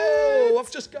 whoa,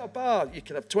 I've just got a bar. You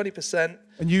can have 20%.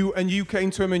 And you came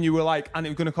to him and you were like, and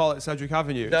he was going to call it Sedgwick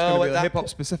Avenue. It's No, going to be hip-hop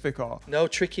specific or? No,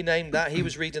 Tricky named that. He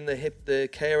was reading the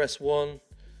KRS-One.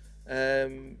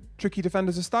 Tricky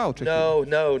Defenders of Style, Tricky? No.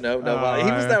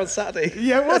 He was there on Saturday.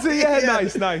 Yeah, was he? Yeah, Yeah.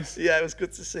 Nice. Yeah, it was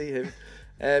good to see him.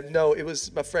 No, it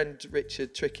was my friend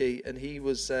Richard Tricky, and he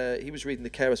was reading the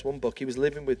KRS-One book. He was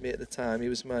living with me at the time. He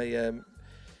was my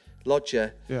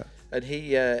lodger. Yeah. And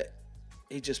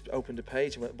he just opened a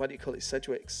page and went, why do you call it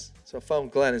Sedgwick's? So I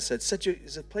phoned Glenn and said, Sedgwick,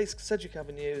 there's a place, Sedgwick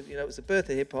Avenue, it was the birth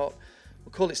of hip-hop.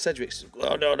 We'll call it Sedgwick's.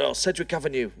 Oh, no, Sedgwick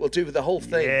Avenue. We'll do the whole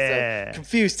thing. Yeah. So,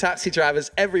 confused taxi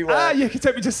drivers everywhere. You can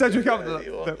take me to Sedgwick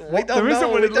Avenue. We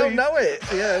don't know it.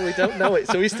 Yeah, we don't know it.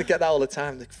 So we used to get that all the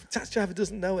time. The taxi driver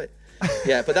doesn't know it.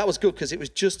 Yeah, but that was good because it was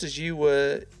just as you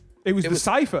were. It was the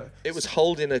cypher. It was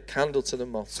holding a candle to the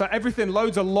moth. So everything,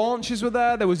 loads of launches were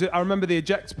there. I remember the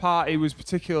Eject party was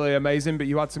particularly amazing, but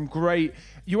you had some great.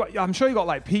 I'm sure you got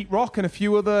like Pete Rock and a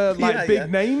few other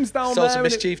big names down there. Souls of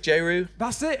Mischief, J-Roo.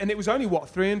 That's it, and it was only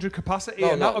 300 capacity,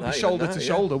 and that would be shoulder to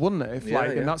shoulder, wouldn't it?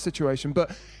 In that situation,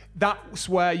 but. That's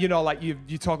where, like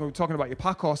you're talking about your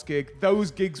Pacos gig.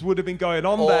 Those gigs would have been going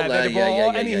on there.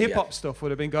 Any hip hop stuff would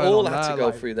have been going on there. All had to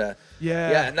go through there.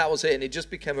 Yeah, and that was it. And it just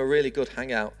became a really good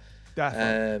hangout.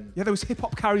 Definitely. There was hip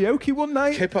hop karaoke one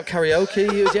night. Hip hop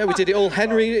karaoke. We did it all.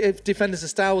 Henry, Defenders of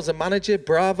Style, was a manager.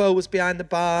 Bravo was behind the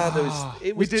bar.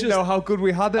 We didn't know how good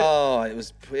we had it. Oh,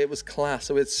 it was class.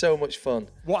 So we had so much fun.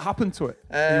 What happened to it?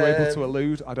 Were you able to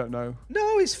elude? I don't know.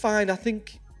 No, it's fine. I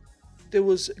think there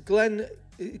was Glenn,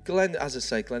 as I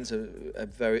say, Glenn's a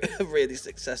really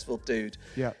successful dude.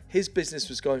 Yeah. His business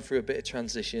was going through a bit of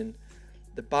transition.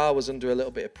 The bar was under a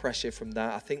little bit of pressure from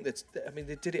that. I think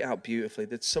they did it out beautifully.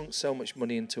 They'd sunk so much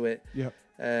money into it. Yeah.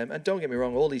 And don't get me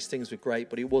wrong, all these things were great,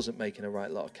 but he wasn't making a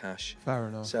right lot of cash. Fair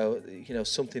enough. So,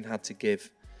 something had to give.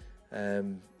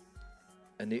 And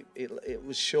it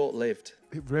was short-lived.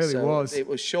 It really was. It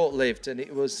was short-lived, and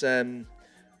it was,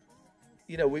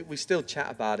 we still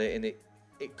chat about it, and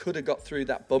it could have got through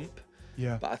that bump.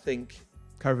 Yeah. But I think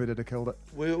COVID would have killed it.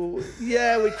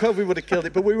 We probably would have killed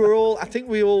it. But I think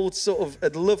we all sort of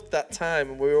had loved that time,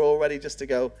 and we were all ready just to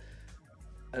go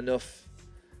enough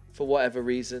for whatever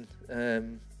reason.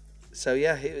 So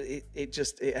yeah, it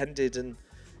ended, and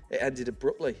it ended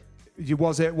abruptly.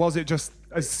 Was it just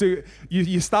as soon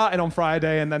you started on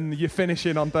Friday and then you're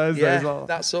finishing on Thursday as well?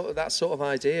 that sort of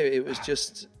idea.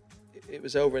 It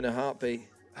was over in a heartbeat.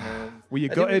 Were you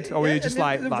gutted, or were you just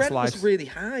like, that's life? The rent was really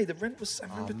high. The rent was. I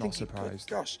remember thinking, surprised.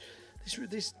 Gosh,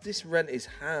 this rent is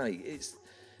high.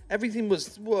 Everything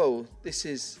was. Whoa,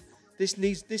 this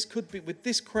could be with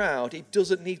this crowd. It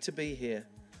doesn't need to be here.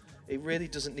 It really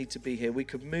doesn't need to be here. We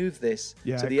could move this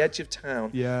to the edge of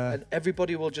town, and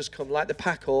everybody will just come, like the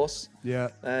pack horse. Yeah.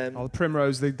 The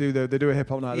Primrose, they do a hip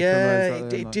hop night. Yeah,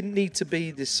 it didn't need to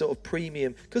be this sort of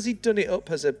premium, because he'd done it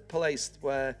up as a place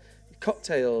where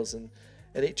cocktails and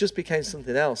it just became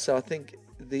something else. So I think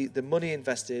the money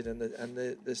invested and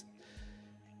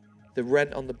the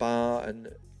rent on the bar and.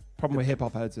 Problem with hip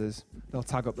hop heads is they'll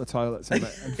tag up the toilets and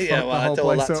yeah, well, I had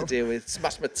all that to deal with.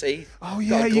 Smashed my teeth. Oh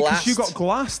yeah, because you got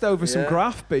glassed over some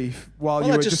graph beef while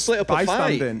you were just split up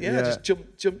bystanding. A fight. Yeah, I just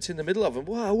jumped in the middle of them.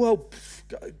 Whoa,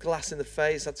 got a glass in the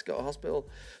face. Had to go to hospital.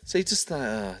 So you just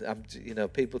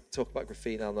people talk about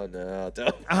graffiti. I'm like, no, I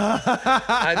don't.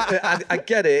 I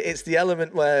get it. It's the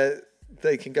element where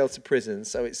they can go to prison.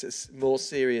 So it's more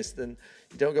serious than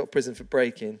you don't go to prison for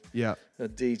breaking. Yeah. Or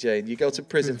DJing. You go to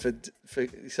prison for.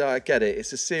 So I get it.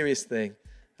 It's a serious thing,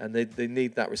 and they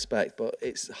need that respect. But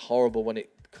it's horrible when it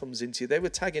comes into you. They were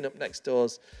tagging up next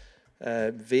door's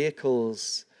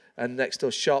vehicles and next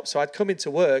door shops. So I'd come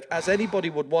into work as anybody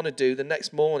would want to do the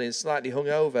next morning, slightly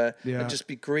hungover, and just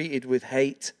be greeted with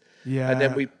hate. Yeah. And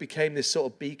then we became this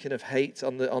sort of beacon of hate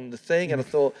on the thing. And I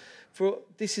thought,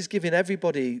 this is giving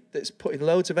everybody that's putting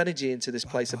loads of energy into this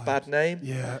place a bad name.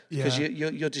 Yeah. Because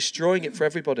you're destroying it for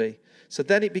everybody. So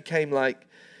then it became like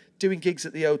doing gigs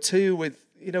at the O2 with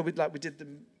we did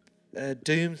the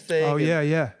Doom thing. Oh,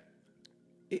 yeah.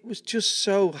 It was just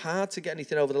so hard to get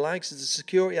anything over the line because the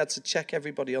security had to check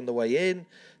everybody on the way in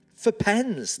for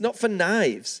pens, not for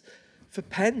knives. For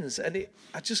pens, and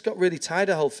I just got really tired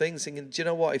of the whole thing, thinking, do you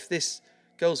know what, if this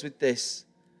goes with this,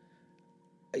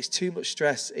 it's too much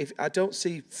stress. If I don't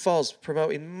see Foz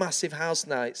promoting massive house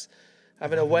nights,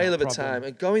 having a whale of a time,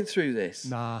 and going through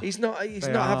this, he's not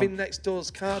having next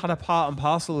door's card. Kind of part and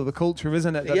parcel of the culture,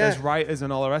 isn't it? That there's writers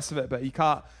and all the rest of it, but you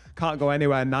can't go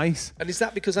anywhere nice. And is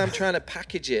that because I'm trying to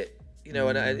package it,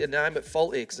 and I'm at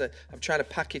fault here because I'm trying to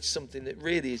package something that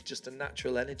really is just a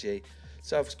natural energy.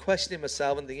 So I was questioning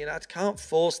myself and thinking, I can't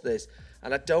force this,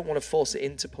 and I don't want to force it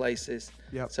into places.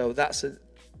 Yep. So that's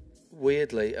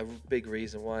weirdly a big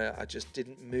reason why I just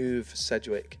didn't move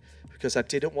Sedgwick, because I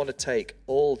didn't want to take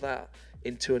all that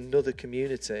into another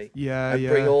community and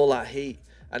bring all that heat.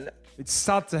 And it's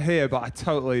sad to hear, but I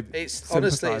totally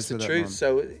honestly, it's the truth.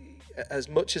 So as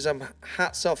much as I'm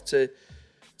hats off to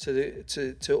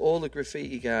all the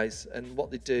graffiti guys and what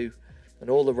they do, and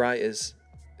all the writers.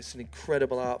 It's an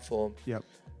incredible art form. Yep.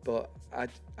 But I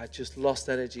just lost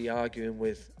energy arguing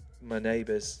with my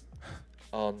neighbours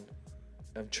I'm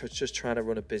just trying to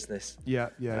run a business.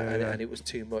 And it was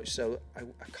too much. So I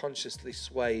consciously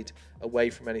swayed away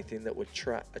from anything that would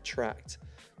attract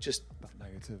just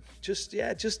negative.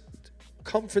 Just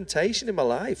confrontation in my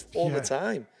life all the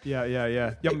time. Yeah.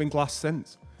 You haven't been glassed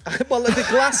since. Well, the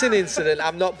glassing incident,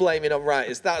 I'm not blaming on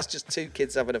writers. That's just two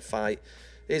kids having a fight.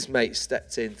 His mate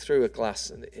stepped in, threw a glass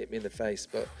and it hit me in the face.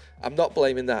 But I'm not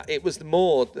blaming that. It was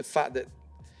more the fact that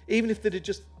even if they'd have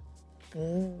just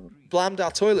blammed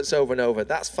our toilets over and over,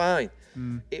 that's fine.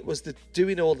 It was the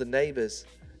doing all the neighbours.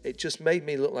 It just made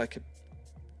me look like a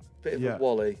bit of a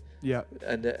wally. Yeah.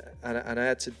 And I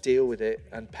had to deal with it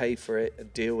and pay for it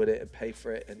and deal with it and pay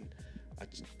for it. And I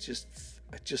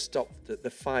just stopped. The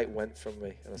fight went from me.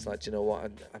 And I was like, do you know what?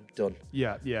 I'm done.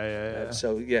 Yeah.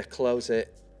 So, close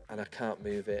it. And I can't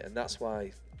move it, and that's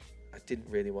why I didn't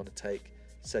really want to take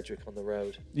Sedgwick on the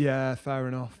road. Yeah, fair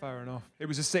enough. It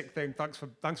was a sick thing. Thanks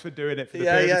for doing it for the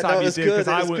period of time you did.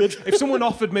 Because if someone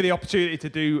offered me the opportunity to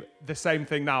do the same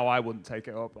thing now, I wouldn't take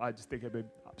it up. I just think it'd be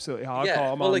absolutely hardcore.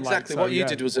 Yeah, well, exactly. What you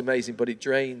did was amazing, but it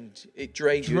drained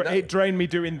you. It drained me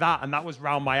doing that, and that was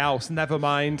round my house. Never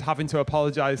mind having to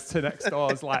apologise to next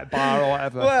door's bar or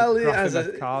whatever. Well,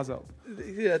 the cars up.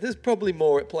 Yeah, there's probably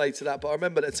more at play to that, but I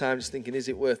remember at the time just thinking, is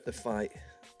it worth the fight?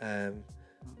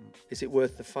 Is it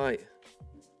worth the fight?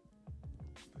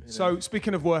 So,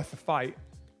 speaking of worth the fight,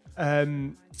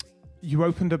 you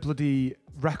opened a bloody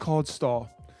record store.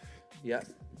 Yeah.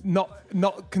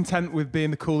 Not content with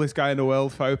being the coolest guy in the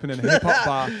world for opening a hip-hop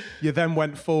bar, you then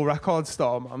went full record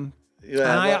store, man. Yeah,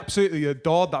 and I absolutely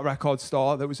adored that record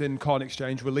store that was in Corn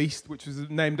Exchange, Released, which was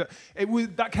named.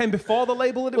 That came before the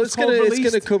label. It's going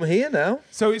to come here now.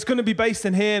 So it's going to be based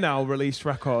in here now. Released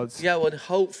Records. Yeah, well,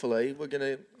 hopefully we're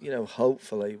going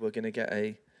to get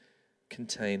a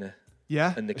container.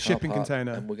 Yeah, in the a shipping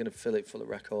container, and we're going to fill it full of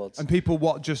records. And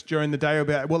people, just during the day?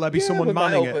 Will there be someone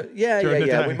manning it?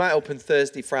 Yeah. We might open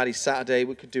Thursday, Friday, Saturday.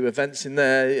 We could do events in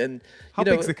there, and how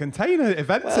big's the container?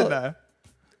 Events in there.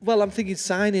 Well, I'm thinking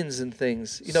signings and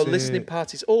things, listening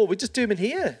parties. Oh, we just do them in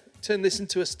here. Turn this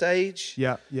into a stage.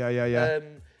 Yeah.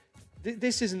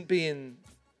 This isn't being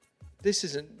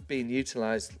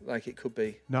utilised like it could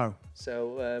be. No.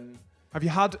 So, have you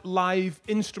had live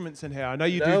instruments in here? I know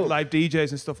you do live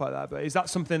DJs and stuff like that, but is that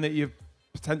something that you're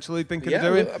potentially thinking of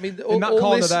doing? I mean, in that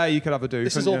corner there, you could have a do.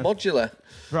 This is all modular.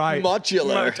 Right.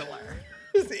 Modular.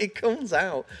 It comes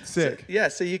out. Sick.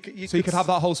 So you could have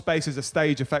that whole space as a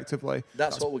stage, effectively.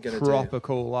 That's what we're going to do. Proper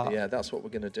cool. That. Yeah, that's what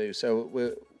we're going to do. So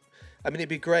it'd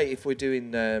be great if we're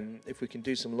doing, if we can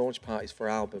do some launch parties for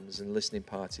albums and listening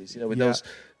parties. With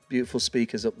beautiful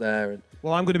speakers up there. And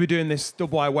well, I'm going to be doing this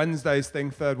WY Wednesdays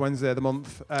thing, third Wednesday of the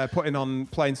month,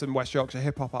 playing some West Yorkshire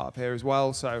hip-hop out of here as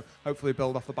well. So hopefully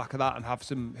build off the back of that and have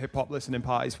some hip-hop listening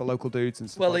parties for local dudes and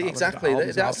stuff well, like exactly.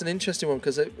 That's an interesting one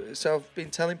because so I've been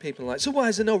telling people like, so why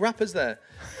is there no rappers there?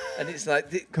 And it's like...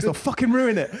 Because they'll fucking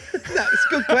ruin it. That's a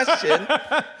good question.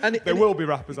 There will be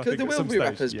rappers, I think, there will be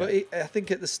rappers, but I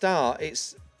think at the start,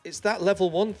 it's that level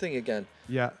 1 thing again.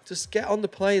 Yeah. Just get on the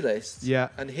playlist. Yeah.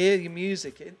 And hear your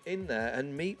music in there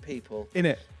and meet people. In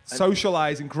it.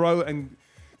 Socialise and grow and...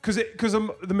 Because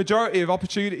the majority of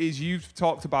opportunities you've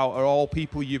talked about are all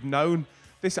people you've known.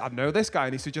 I know this guy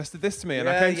and he suggested this to me and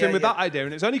I came to him with that idea.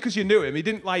 And it's only because you knew him. He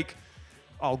didn't like...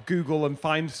 I'll Google and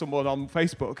find someone on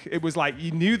Facebook. It was like you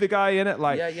knew the guy in it,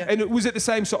 like. Yeah. And was it the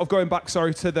same sort of going back?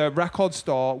 Sorry, to the record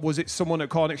store. Was it someone at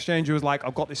Corn Exchange who was like,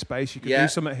 "I've got this space, you could do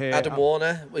something here"? Adam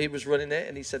Warner, he was running it,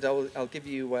 and he said, "I'll give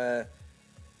you it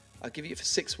for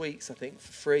 6 weeks, I think,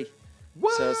 for free."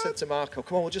 What? So I said to Marco,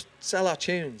 "Come on, we'll just sell our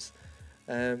tunes."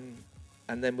 And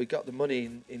then we got the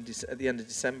money at the end of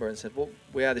December, and said, "Well,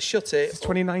 we either shut it." It's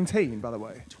 2019, by the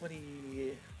way.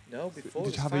 No, before.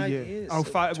 Did it was you have 5 a year? years. Oh,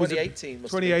 2018.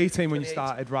 2018 when you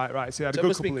started, right. So you had a good couple of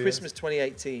years. So it must be Christmas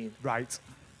 2018. Right.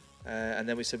 And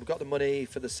then we said, we've got the money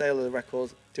for the sale of the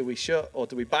records. Do we shut or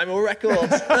do we buy more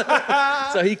records?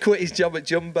 So he quit his job at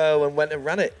Jumbo and went and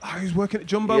ran it. Oh, he was working at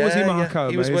Jumbo, was he, Marco?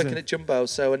 Yeah. He was working at Jumbo.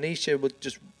 So Anisha would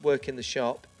just work in the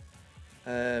shop.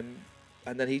 And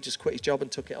then he just quit his job and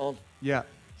took it on. Yeah.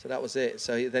 So that was it.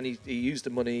 So then he used the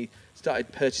money, started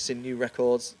purchasing new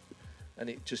records. And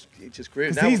it just grew.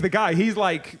 Because he's the guy. He's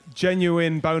like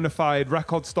genuine, bona fide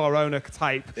record store owner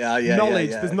type knowledge.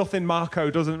 Yeah. There's nothing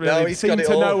Marco doesn't really seem to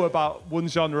know about one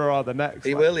genre or the next.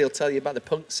 He will. He'll tell you about the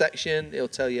punk section. He'll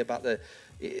tell you about the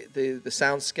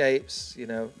soundscapes. You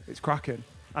know, it's cracking.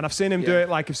 And I've seen him do it.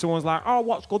 Like if someone's like, "Oh,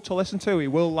 what's good to listen to?" He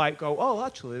will like go, "Oh,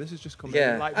 actually, this is just coming."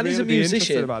 Yeah, in. Like, and really he's a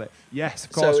musician about it. Yes,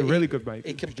 of course, so really good mate.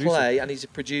 He can play, and he's a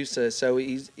producer, so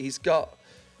he's got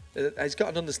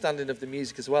an understanding of the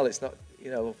music as well. It's not,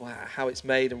 how it's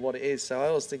made and what it is. So I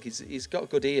always think he's got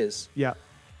good ears. Yeah.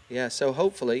 Yeah, so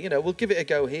hopefully, we'll give it a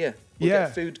go here. We'll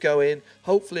get food going,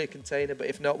 hopefully a container, but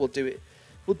if not, we'll do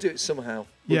it somehow.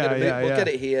 We'll get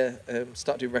it here,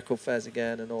 start doing record fairs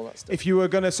again and all that stuff. If you were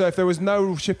if there was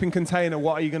no shipping container,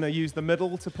 what are you going to use the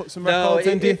middle to put some records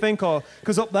in, do you think? Or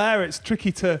because up there it's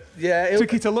tricky to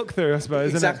look through, I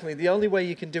suppose, exactly. Isn't it? The only way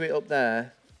you can do it up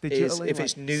there is if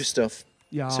it's new stuff.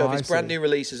 Yeah, so if it's brand new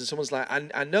releases and someone's like,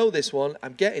 I know this one,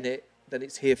 I'm getting it, then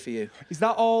it's here for you. Is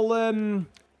that all?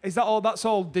 That's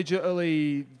all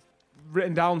digitally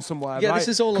written down somewhere? Yeah, right? This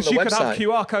is all on the website. You could have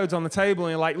QR codes on the table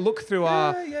and look through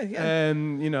our, look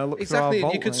exactly. through our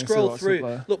vault. You could scroll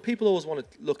through. Look, people always want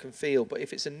to look and feel, but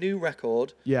if it's a new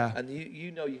record, and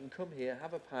you can come here,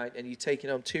 have a pint, and you're taking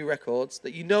on 2 records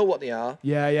that you know what they are.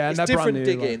 Yeah, it's and different brand new,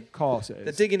 digging. Of course, it is.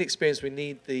 The digging experience. We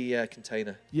need the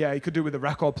container. Yeah, you could do with a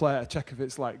record player. Check if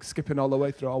it's skipping all the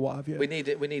way through or what have you. We need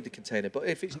it. We need the container. But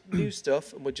if it's new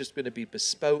stuff and we're just going to be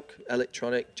bespoke,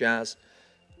 electronic, jazz,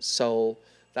 soul,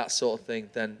 that sort of thing,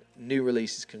 then new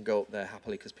releases can go up there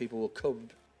happily because people will come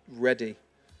ready.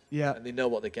 Yeah. And they know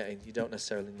what they're getting. You don't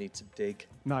necessarily need to dig.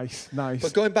 Nice.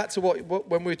 But going back to what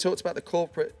when we talked about the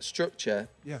corporate structure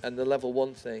and the level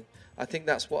 1 thing, I think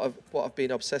that's what I've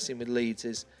been obsessing with Leeds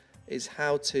is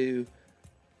how to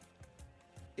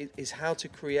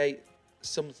create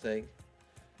something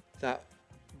that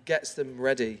gets them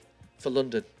ready for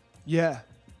London. Yeah.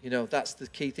 That's the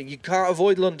key thing. You can't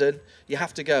avoid London. You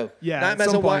have to go. Yeah,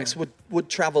 Nightmares on Wax would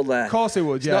travel there. Of course it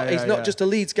would, He's not just a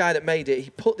Leeds guy that made it. He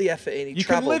put the effort in. He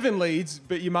traveled. You can live in Leeds,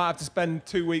 but you might have to spend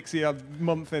 2 weeks a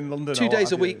month in London. 2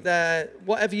 days a week there.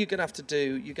 Whatever you're going to have to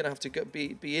do, you're going to have to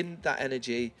be in that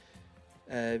energy.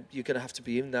 You're going to have to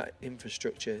be in that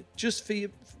infrastructure. Just for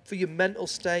your mental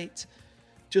state,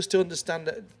 just to understand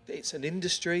that it's an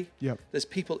industry. Yep. There's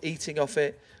people eating off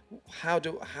it. How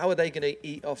are they going to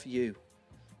eat off you?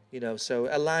 So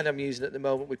a line I'm using at the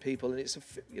moment with people, and it's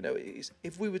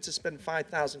if we were to spend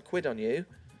 5,000 quid on you,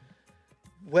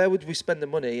 where would we spend the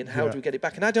money, and how do we get it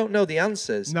back? And I don't know the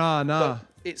answers. Nah. But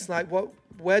it's like,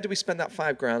 where do we spend that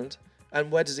 $5,000,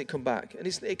 and where does it come back? And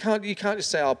you can't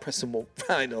just say, "I'll press some more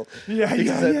vinyl."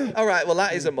 Yeah. All right, well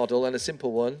that is a model and a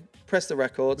simple one. Press the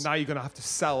records. But now you're going to have to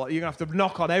sell. You're going to have to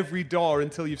knock on every door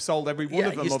until you've sold every one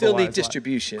of them. You still need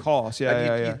distribution. Of course,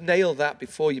 You nail that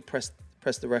before you press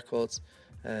the records.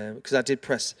 Because I did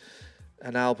press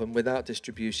an album without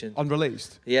distribution.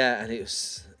 Unreleased? Yeah, and it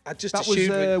was... That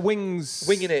was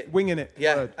Winging it.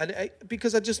 Yeah, word. And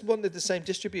because I just wanted the same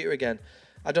distributor again.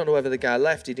 I don't know whether the guy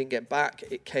left, he didn't get back,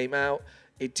 it came out.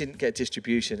 it didn't get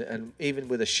distribution, and even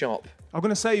with a shop. I'm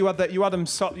gonna say you had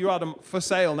them for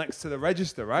sale next to the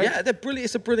register, right? Yeah, they're brilliant.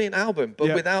 It's a brilliant album,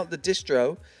 but without the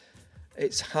distro,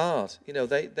 it's hard. You know,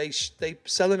 they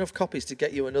sell enough copies to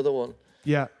get you another one.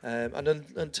 Yeah. And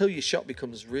until your shop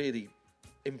becomes really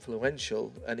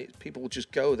influential, and people will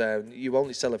just go there, and you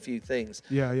only sell a few things.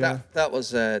 Yeah. That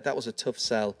was a tough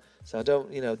sell. So I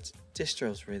don't,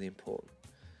 distro's really important.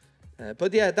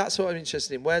 But yeah, that's what I'm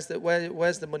interested in. Where's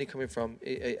the money coming from?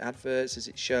 Adverts? Is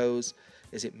it shows?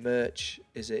 Is it merch?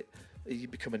 Are you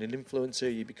becoming an influencer? Are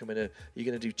you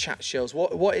going to do chat shows?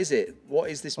 What is it? What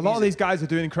is this? A lot of these guys are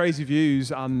doing crazy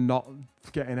views and not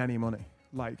getting any money.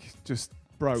 Like just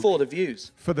broke. For the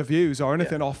views. For the views or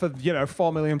anything off of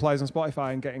 4 million plays on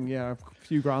Spotify and getting a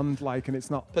few grand, and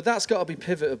it's not. But that's got to be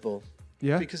pivotable.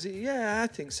 Yeah. Because I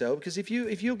think so. Because if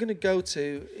you're going to go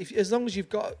to, as long as you've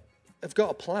got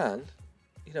a plan,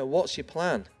 what's your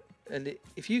plan? And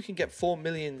if you can get 4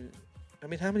 million, I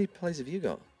mean, how many plays have you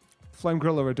got? Flame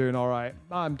Griller are doing all right.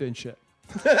 I'm doing shit.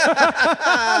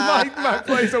 my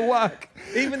plays are whack.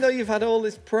 Even though you've had all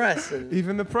this press.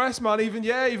 Even the press, man.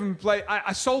 Even play.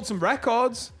 I sold some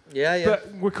records. Yeah.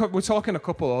 But we're talking a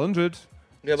couple of hundred.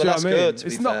 Yeah, but that's good.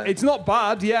 It's not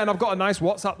bad. Yeah, and I've got a nice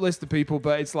WhatsApp list of people,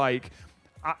 but it's like.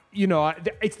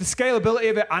 It's the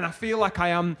scalability of it, and I feel like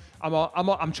I'm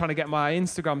trying to get my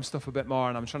Instagram stuff a bit more,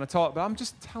 and I'm trying to talk, but I'm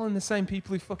just telling the same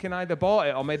people who fucking either bought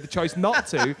it or made the choice not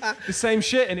to the same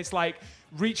shit, and it's like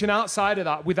reaching outside of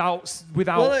that without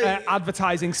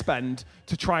advertising spend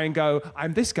to try and go,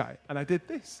 I'm this guy and I did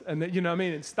this, and you know what I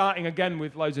mean, and starting again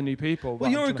with loads of new people. Well,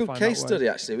 you're a good case study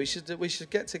actually. We should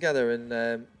get together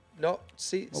and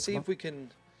see if we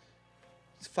can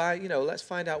find let's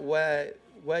find out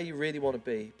where you really want to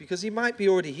be, because you might be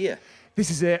already here. This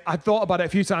is it. I've thought about it a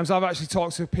few times. I've actually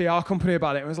talked to a PR company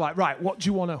about it. And it was like, right, what do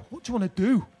you want to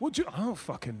do? I don't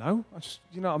fucking know. I just,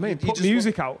 you know what I mean? Put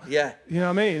music out. Yeah. You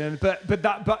know what I mean? And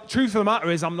but truth of the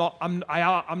matter is, I'm not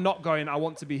going, I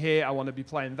want to be here. I want to be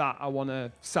playing that. I want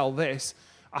to sell this.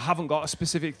 I haven't got a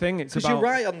specific thing. It's about. Because you're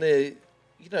right on the.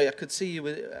 I could see you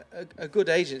with a good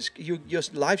agent. Your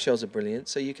live shows are brilliant,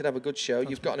 so you could have a good show.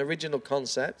 You've got an original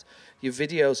concept. Your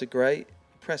videos are great.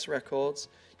 Press records.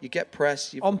 You get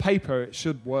press. On paper, it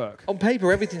should work. On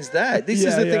paper, everything's there. This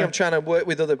is the thing I'm trying to work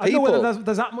with other people. I don't know whether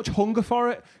there's that much hunger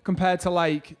for it compared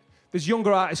to there's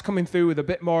younger artists coming through with a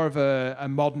bit more of a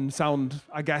modern sound,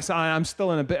 I guess. I'm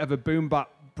still in a bit of a boom bap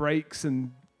breaks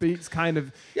and beats kind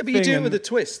of. Yeah, but you do it with a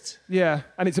twist. Yeah,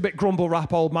 and it's a bit grumble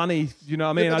rap old money. You know what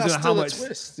I mean? Yeah, but I don't know how much.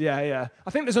 Twist. Yeah. I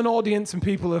think there's an audience and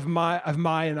people of my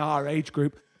and our age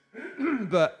group.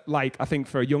 But I think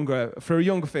for a younger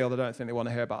field, I don't think they want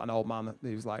to hear about an old man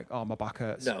who's like, "Oh, my back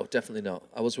hurts." No, definitely not.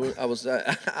 I was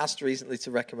asked recently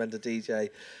to recommend a DJ.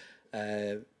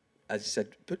 I just said,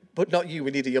 but not you.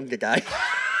 We need a younger guy.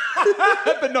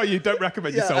 But not you. Don't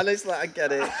recommend yourself. And it's like, I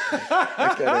get it.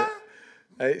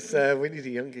 It's we need a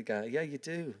younger guy. Yeah, you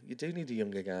do. You do need a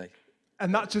younger guy.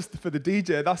 And that's just for the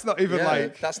DJ. That's not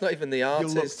even that's not even the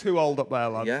artist. You look too old up there,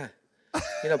 lad. Yeah.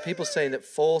 People saying at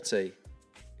 40.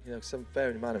 Some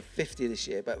bearing in mind I'm 50 this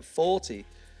year, but 40,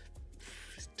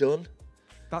 it's done.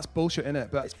 That's bullshit, innit?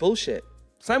 But it's bullshit.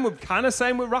 Same with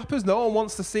rappers. No one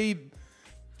wants to see,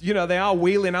 they are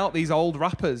wheeling out these old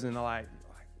rappers, and they're like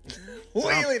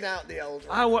wheeling out the old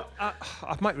rappers.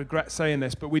 I might regret saying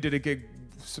this, but we did a gig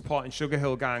supporting Sugar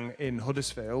Hill Gang in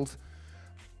Huddersfield,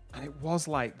 and it was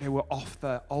like they were off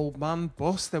the old man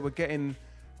bus. They were getting,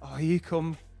 here you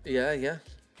come. Yeah.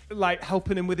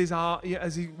 Helping him with his art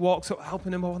as he walks up,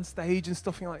 helping him on stage and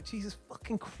stuff. And you're like, Jesus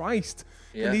fucking Christ.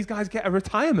 Yeah. And these guys get a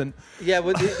retirement. Yeah,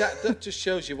 well, that just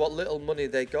shows you what little money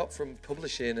they got from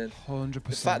publishing, and 100%.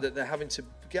 The fact that they're having to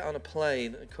get on a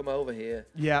plane and come over here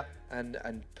and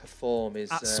perform is...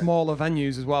 At smaller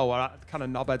venues as well, where kind of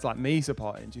knobheads like me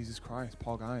supporting. Jesus Christ,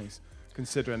 poor guys.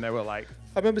 Considering they were like...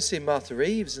 I remember seeing Martha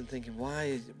Reeves and thinking,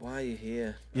 why are you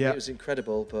here? It was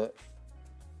incredible, but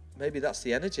maybe that's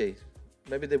the energy.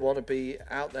 Maybe they want to be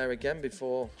out there again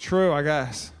before. True, I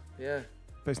guess. Yeah.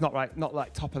 But it's not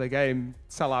like top of the game,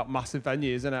 sell out massive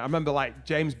venues, isn't it? I remember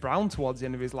James Brown towards the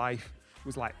end of his life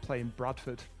was playing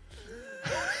Bradford.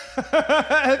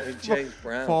 James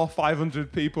Brown.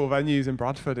 400-500 people venues in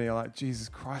Bradford, and you're like, Jesus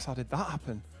Christ, how did that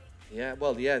happen? Yeah,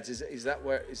 well, yeah. Is that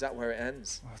where it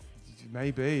ends?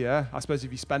 Maybe, yeah. I suppose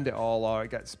if you spend it all, or it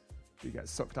gets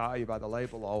sucked out of you by the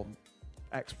label or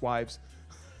ex-wives.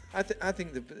 I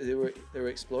think they were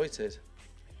exploited.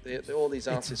 All these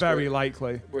artists. It's very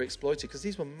likely were exploited because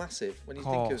these were massive. When you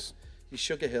think of your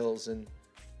Sugar Hills and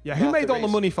who made all the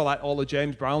money for all the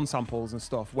James Brown samples and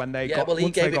stuff when they got? Well, he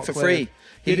gave it for free.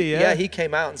 Did he? Yeah, he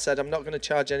came out and said, "I'm not going to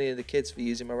charge any of the kids for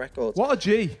using my records." What a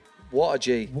G! What a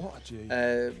G. What a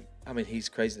G. I mean, he's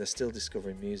crazy. They're still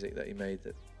discovering music that he made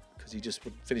that because he just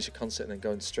would finish a concert and then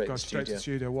go straight to the studio. To the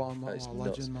studio. What a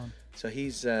legend, man. So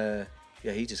he's,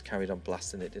 he just carried on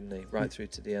blasting it, didn't he? Right through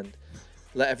to the end.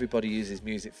 Let everybody use his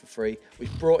music for free. We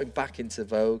brought him back into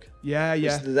Vogue. Yeah.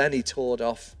 Then he toured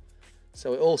off.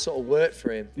 So it all sort of worked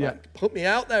for him. Yeah. Like, put me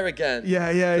out there again.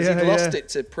 Yeah. Because he'd lost it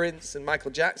to Prince and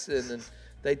Michael Jackson, and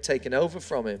they'd taken over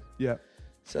from him. Yeah.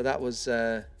 So that was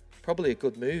probably a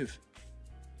good move.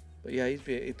 But yeah, he'd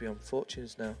be on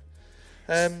fortunes now.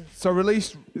 So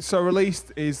released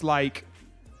is like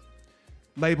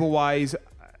label-wise.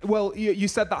 Well, you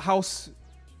said that house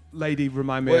lady,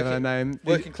 remind me of her name.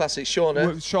 Working Classic,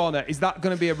 Shauna. Shauna, is that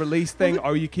going to be a release thing, or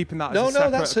are you keeping that as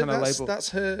a separate kind of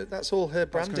label? That's all her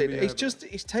branding.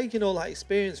 He's taking all that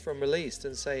experience from Released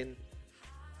and saying,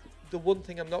 the one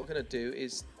thing I'm not going to do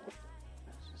is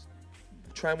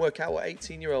try and work out what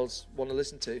 18-year-olds want to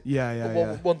listen to.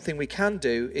 One thing we can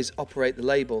do is operate the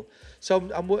label.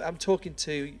 So I'm talking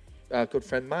to our good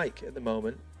friend Mike at the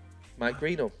moment, Mike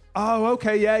Greenham. Oh,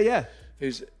 okay, yeah.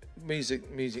 Whose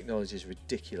music knowledge is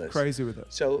ridiculous. Crazy with it.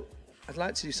 So I'd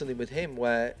like to do something with him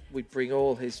where we bring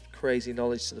all his crazy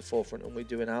knowledge to the forefront and we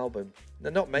do an album.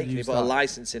 They're not making it, but a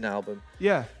licensing album.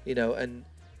 Yeah. You know, and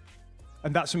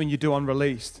that's something you do on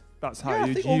Released. That's how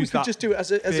you use that. Or we could just do it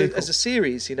as a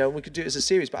series, you know. We could do it as a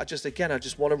series, but I just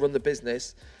want to run the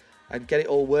business and get it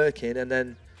all working, and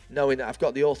then knowing that I've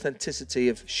got the authenticity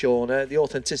of Shauna, the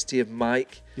authenticity of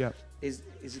Mike, is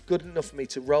good enough for me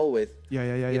to roll with. You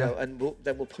know, and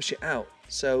then we'll push it out.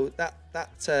 So that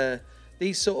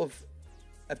these sort of,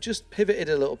 I've just pivoted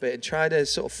a little bit and tried to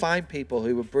sort of find people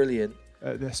who were brilliant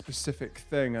at their specific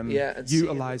thing and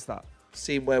utilize that.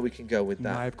 Seeing where we can go with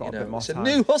that. I've got a bit more time.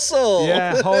 It's a new hustle.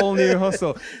 Yeah, whole new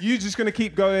hustle. You're just going to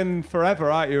keep going forever,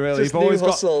 aren't you, really? Just You've always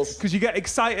hustles. Because you get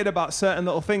excited about certain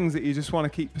little things that you just want to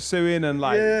keep pursuing and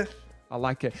I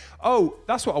like it. Oh,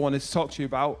 that's what I wanted to talk to you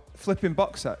about, flipping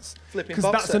box sets. Because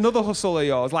that's another hustle of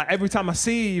yours. Like every time I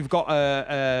see you, you've got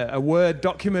a Word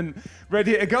document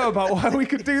ready to go about why we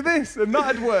could do this and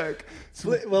that'd work.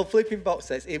 Well, flipping box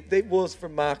sets, it was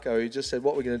from Marco who just said,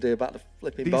 what we're going to do about the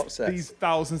flipping box sets. These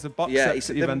thousands of box sets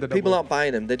that you've ended up with. People aren't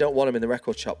buying them. They don't want them in the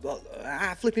record shop.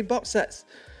 Flipping box sets.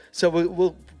 So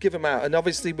we'll give them out. And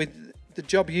obviously with the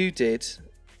job you did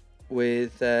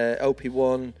with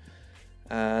OP1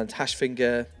 and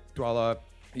Hashfinger. Dweller.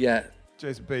 Yeah.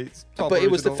 Jason Beats. But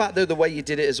it was the fact that the way you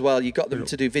did it as well, you got them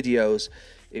to do videos.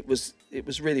 It was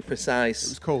really precise. It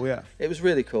was cool, yeah. It was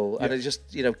really cool. Yeah. And it just,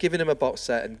 giving them a box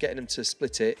set and getting them to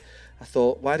split it, I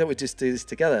thought, why don't we just do this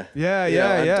together?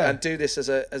 And do this as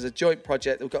a joint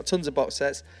project. We've got tons of box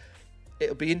sets.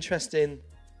 It'll be interesting.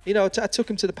 I took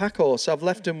him to the Pack Horse, so I've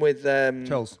left him with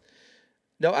Charles.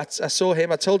 No, I saw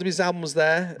him. I told him his album was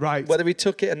there. Right. Whether he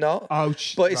took it or not.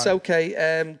 But it's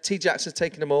okay. T Jackson's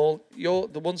taken them all.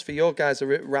 The ones for your guys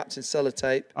are wrapped in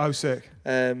sellotape. Oh, sick.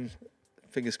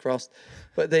 Fingers crossed.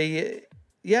 But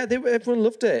everyone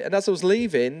loved it. And as I was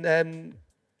leaving, Mr.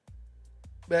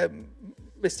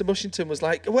 Mushington was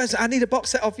like, I need a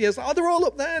box set off you. I was like, they're all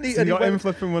up there. And he got him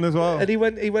flipping one as well. And he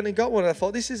went and got one. And I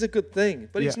thought, this is a good thing.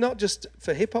 But it's not just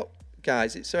for hip hop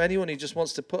guys. It's for anyone who just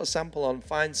wants to put a sample on,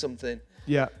 find something.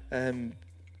 Yeah. And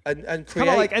create. Kind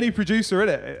of like any producer,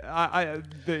 isn't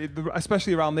it?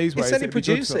 Especially around these ways. It's any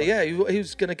producer,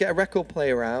 who's going to get a record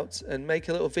player out and make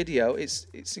a little video. It's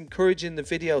encouraging the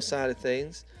video side of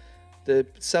things, the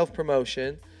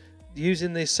self-promotion,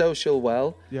 using the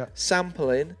social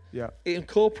sampling. Yeah. It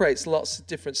incorporates lots of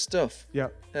different stuff. Yeah.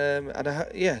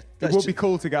 It would be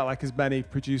cool to get like as many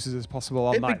producers as possible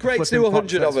on that. It'd be great to do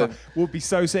 100 of them. Would be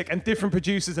so sick. And different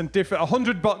producers and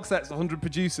 100 box sets, 100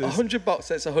 producers. 100 box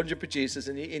sets, 100 producers,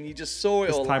 and you just saw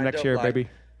it all. This time next year, baby.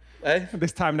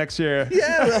 This time next year.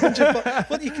 Yeah, 100.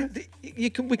 But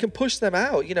we can push them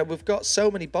out. We've got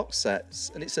so many box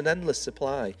sets, and it's an endless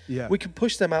supply. Yeah. We can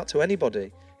push them out to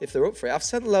anybody if they're up for it. I've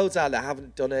sent loads out that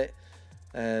haven't done it.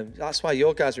 That's why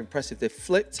your guys are impressive. They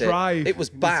flipped it. Drive. It was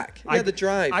back. The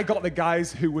Drive. I got the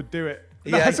guys who would do it.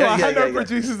 I know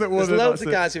producers that would. There's loads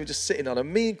of guys who were just sitting on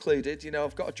them, me included.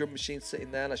 I've got a drum machine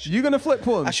sitting there. And You're going to flip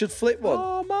one? I should flip one.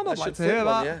 Oh, man, I'd like to hear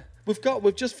that. Yeah.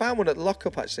 We've just found one at the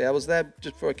lockup, actually. I was there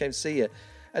just before I came to see you.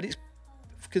 And it's,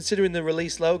 considering the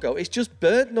release logo, it's just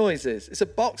bird noises. It's a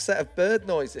box set of bird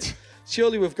noises.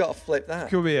 Surely we've got to flip that.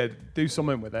 Could we do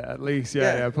something with it at least?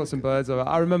 Yeah, put some birds over.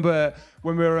 I remember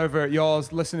when we were over at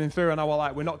yours listening through and I was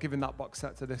like, we're not giving that box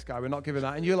set to this guy. We're not giving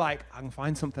that. And you're like, I can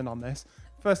find something on this.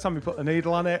 First time we put the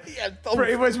needle on it,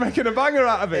 pretty much making a banger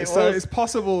out of it. So it's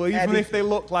possible, even if they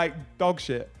look like dog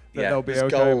shit, that they'll be okay,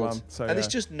 gold. Man. So, and it's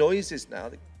just noises now.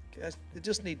 They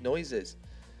just need noises.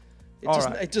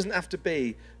 It doesn't have to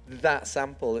be that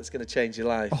sample that's going to change your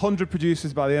life. 100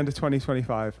 producers by the end of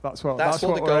 2025. That's what the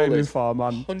goal we're aiming is. For,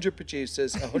 man. 100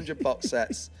 producers, 100 box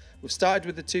sets. We've started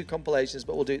with the 2 compilations,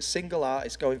 but we'll do it single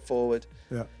artist going forward.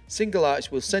 Yeah. Single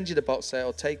artist, we'll send you the box set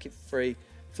or take it free.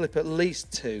 Flip at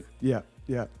least 2. Yeah.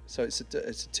 Yeah. So it's a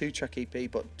 2-track EP,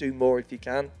 but do more if you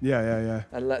can. Yeah.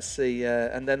 And let's see,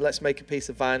 and then let's make a piece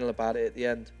of vinyl about it at the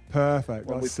end. Perfect.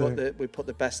 When we put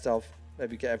the best of,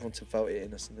 maybe get everyone to vote it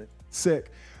in or something.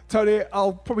 Sick. Tony,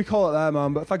 I'll probably call it there,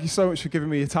 man. But thank you so much for giving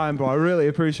me your time, bro. I really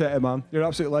appreciate it, man. You're an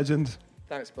absolute legend.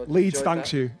 Thanks, bud. Leeds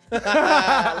thanks you.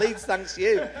 Leeds thanks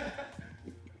you.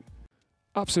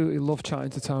 Absolutely love chatting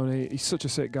to Tony. He's such a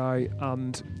sick guy,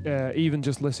 and even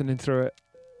just listening through it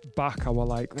back, I was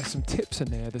like, there's some tips in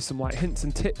there. There's some like hints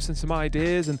and tips and some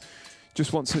ideas, and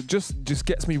just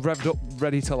gets me revved up,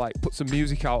 ready to like put some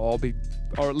music out, or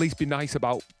at least be nice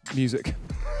about music,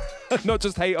 not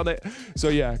just hate on it. So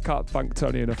yeah, can't thank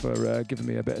Tony enough for giving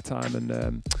me a bit of time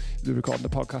and recording the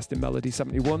podcast in Melodie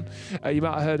 71. You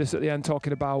might have heard us at the end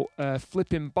talking about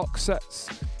flipping box sets.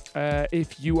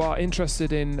 If you are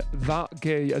interested in that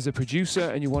as a producer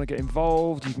and you want to get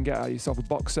involved, you can get yourself a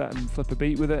box set and flip a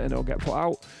beat with it and it'll get put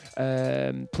out.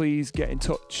 Please get in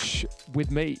touch with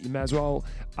me. You may as well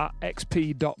at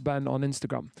exp.ben on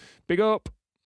Instagram. Big up.